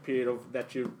time period of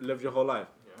that you lived your whole life.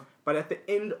 Yeah. But at the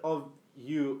end of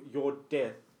your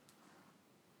death,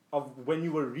 of when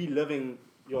you were reliving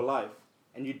your life,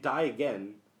 and you die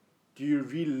again, do you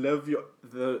relive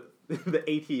the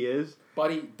 80 years?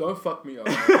 Buddy, don't fuck me up.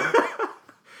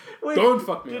 Wait, don't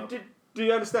fuck me up. Do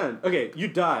you understand? Okay, you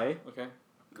die. Okay.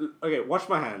 Okay, watch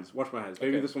my hands. Maybe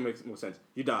Okay. this one makes more sense.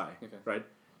 You die, Okay. right?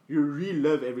 You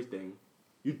relive everything.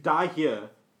 You die here,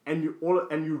 and you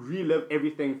relive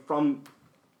everything from.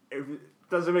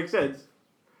 Does it make sense?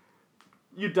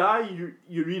 You die,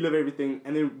 you relive everything,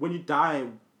 and then when you die,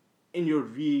 in your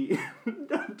you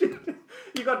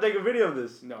gotta take a video of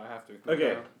this. No, I have to.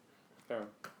 Okay. Fair enough.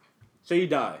 So you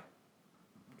die.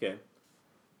 Okay.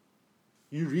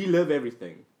 You relive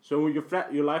everything. So when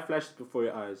your life flashes before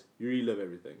your eyes, you relive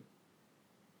everything.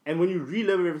 And when you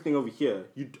relive everything over here,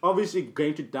 you're obviously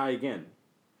going to die again.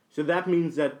 So that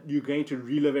means that you're going to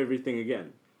relive everything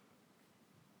again.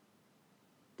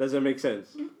 Does that make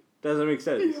sense? Does that make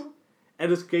sense? Yeah.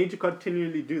 And it's going to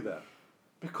continually do that.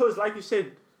 Because like you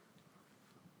said,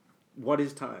 what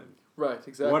is time? Right,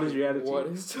 exactly. What is reality? What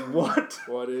is time? What?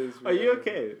 What is Are you reality?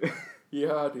 okay?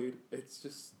 Yeah, dude. It's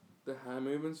just the hand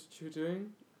movements that you're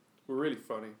doing were really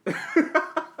funny.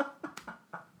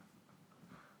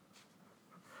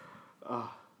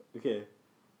 Okay.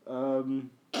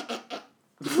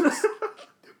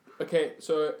 Okay,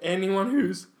 so anyone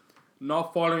who's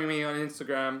not following me on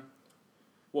Instagram,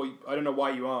 well, I don't know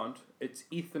why you aren't. It's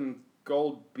Ethan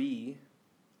Goldby.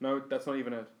 No, that's not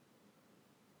even it.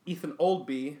 Ethan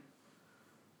Oldby.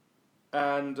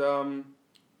 And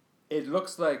it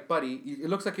looks like, buddy, it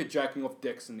looks like you're jacking off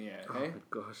dicks in the air, Oh hey? my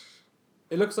gosh.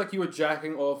 It looks like you were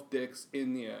jacking off dicks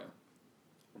in the air.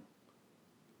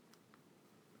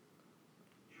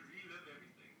 You relive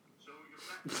everything. So your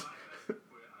life flashes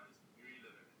before your eyes. You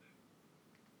relive everything.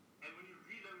 And when you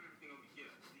relive everything over here,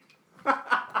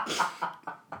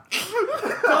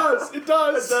 It does! It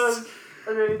does! It does.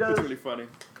 Okay, it does. It's really funny.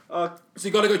 Uh, So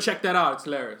you gotta go check that out. It's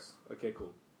hilarious. okay,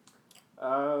 cool.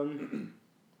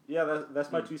 Yeah,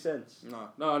 that's my 2 cents. No,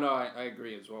 I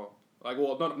agree as well. Like,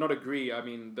 well, not agree. I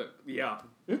mean, yeah.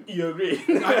 You agree?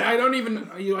 I don't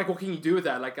even. You like, what can you do with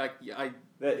that? Like, I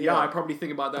yeah. probably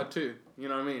think about that too. You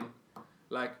know what I mean?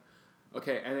 Like,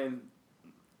 okay, and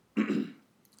then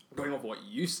going off what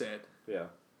you said. Yeah.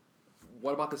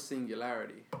 What about the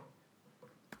singularity?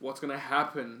 What's gonna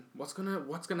happen? What's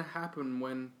gonna happen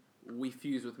when we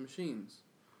fuse with machines?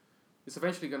 It's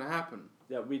eventually gonna happen.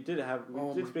 Yeah, we did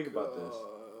speak about this.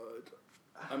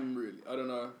 I don't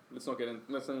know. Let's not get in.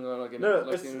 Let's not get in. No,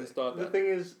 Let's even start the that. thing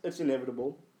is, it's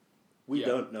inevitable. We Yeah.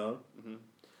 don't know. Mm-hmm.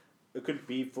 It could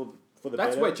be for the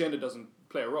That's better. where gender doesn't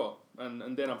play a role,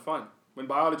 and then I'm fine. When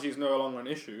biology is no longer an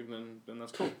issue, then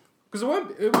that's cool. Because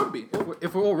it won't be.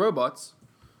 If we're all robots,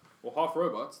 or half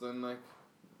robots, then like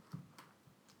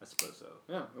I suppose so.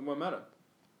 yeah, it won't matter.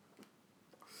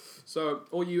 So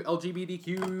all you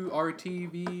LGBTQ,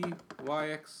 RTV,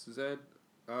 YXZ,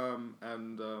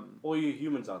 and All you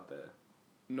humans out there.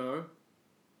 no,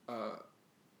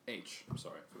 H. I'm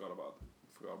sorry, forgot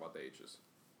about the H's.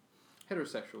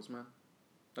 Heterosexuals, man.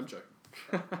 I'm joking.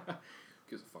 Who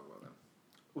gives a fuck about them?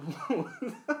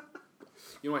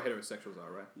 You know what heterosexuals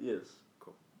are, right? Yes.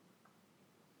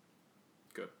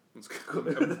 Good. That's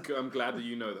good. I'm glad that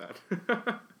you know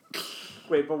that.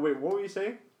 Wait, what were you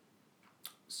saying?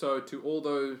 So to all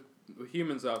those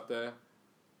humans out there,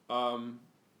 what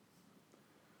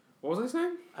was I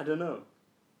saying? I don't know.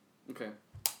 Okay.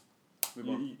 Move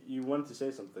on. You wanted to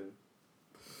say something.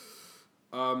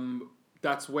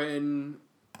 That's when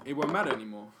it won't matter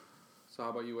anymore. So how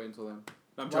about you wait until then?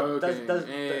 I'm Well, joking.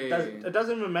 it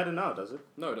doesn't even matter now, does it?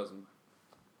 No, it doesn't.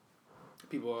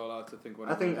 People are allowed to think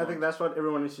I think that's what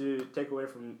everyone needs to take away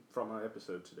from our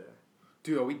episode today.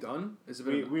 Dude, are we done? Is it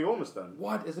been We almost done.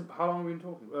 What is it? How long have we been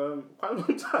talking? Quite a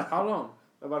long time. How long?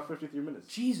 About 53 minutes.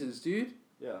 Jesus, dude.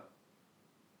 Yeah.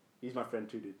 He's my friend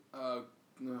too, dude.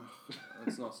 No,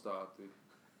 let's not start, dude.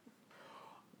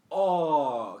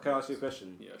 Oh, can I ask you a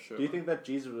question? Yeah, sure. Do you think that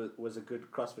Jesus was a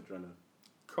good CrossFit runner?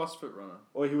 CrossFit runner?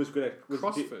 Or he was good at...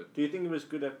 CrossFit? Do you think he was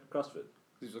good at CrossFit?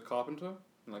 He was a carpenter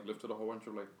and like lifted a whole bunch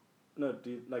of like. No,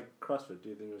 CrossFit? Do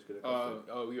you think he was good at CrossFit?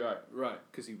 Oh, you're right,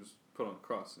 because he was put on a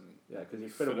cross and. Yeah, because he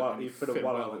fit a while. He fit a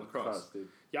while on the cross, dude.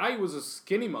 Yeah, he was a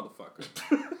skinny motherfucker.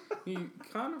 He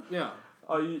kind of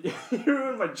Oh, you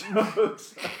ruined my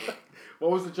jokes.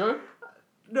 What was the joke?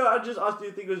 No, I just asked. Do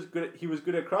you think he was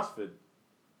good at CrossFit?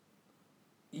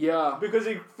 Yeah. Because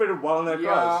he fit a while on that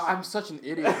Yeah, cross. I'm such an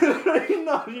idiot.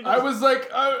 No, you just... I was like,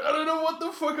 I don't know what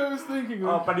the fuck I was thinking.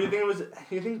 Oh, but do you think it was?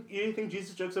 You think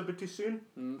Jesus jokes a bit too soon?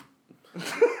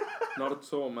 Not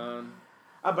at all, man.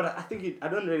 But I think I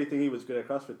don't really think he was good at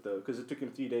CrossFit though, because it took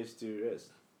him 3 days to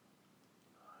rest.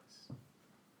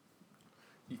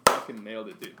 You fucking nailed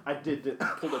it, dude. I did.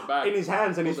 Pulled it back. In his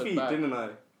hands and his Pulled it feet, back. didn't I?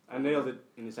 I nailed it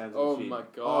in his hands and Oh his feet. my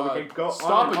god. Oh, we can go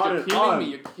Stop on it, and you're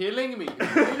on killing and me. on.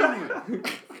 You're killing me. You're killing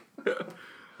me.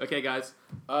 Okay, guys.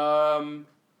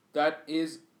 That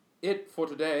is it for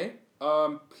today.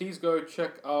 Please go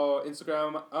check our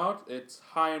Instagram out. It's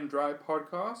High and Dry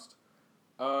Podcast.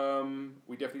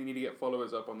 We definitely need to get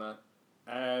followers up on that.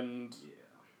 And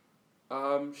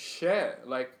share.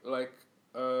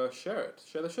 Share it.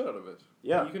 Share the shit out of it.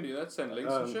 Yeah. You can do that. Send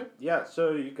links and shit. Yeah,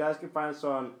 so you guys can find us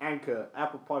on Anchor,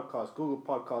 Apple Podcasts, Google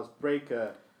Podcasts,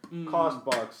 Breaker,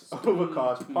 Castbox,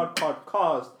 Overcast,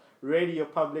 Podcast, Radio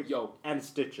Public, Yo. and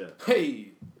Stitcher.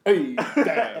 Hey,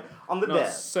 damn. On the Not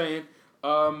desk. saying.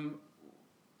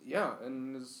 Yeah,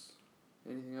 and is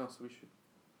anything else we should?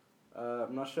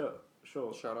 I'm not sure.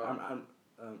 Shout out.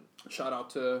 I'm Shout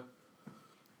out to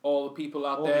all the people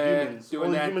out All the there humans. doing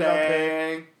All the that humans out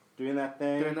there. thing. doing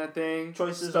that thing.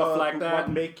 Choices Stuff are like that. what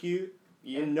make you,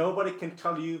 Yeah. and nobody can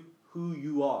tell you who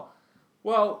you are.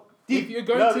 Well, if you're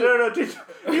going No, to... dude,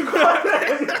 you got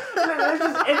it. Let's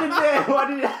just end it there. Why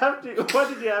did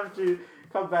you have to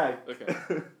come back? Okay.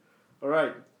 All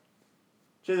right.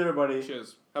 Cheers, everybody.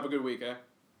 Cheers. Have a good week, eh?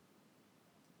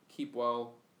 Keep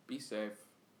well. Be safe.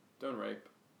 Don't rape.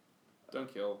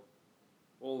 Don't kill.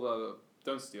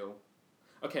 Don't steal.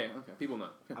 Okay. People know.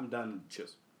 Okay. I'm done.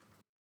 Cheers.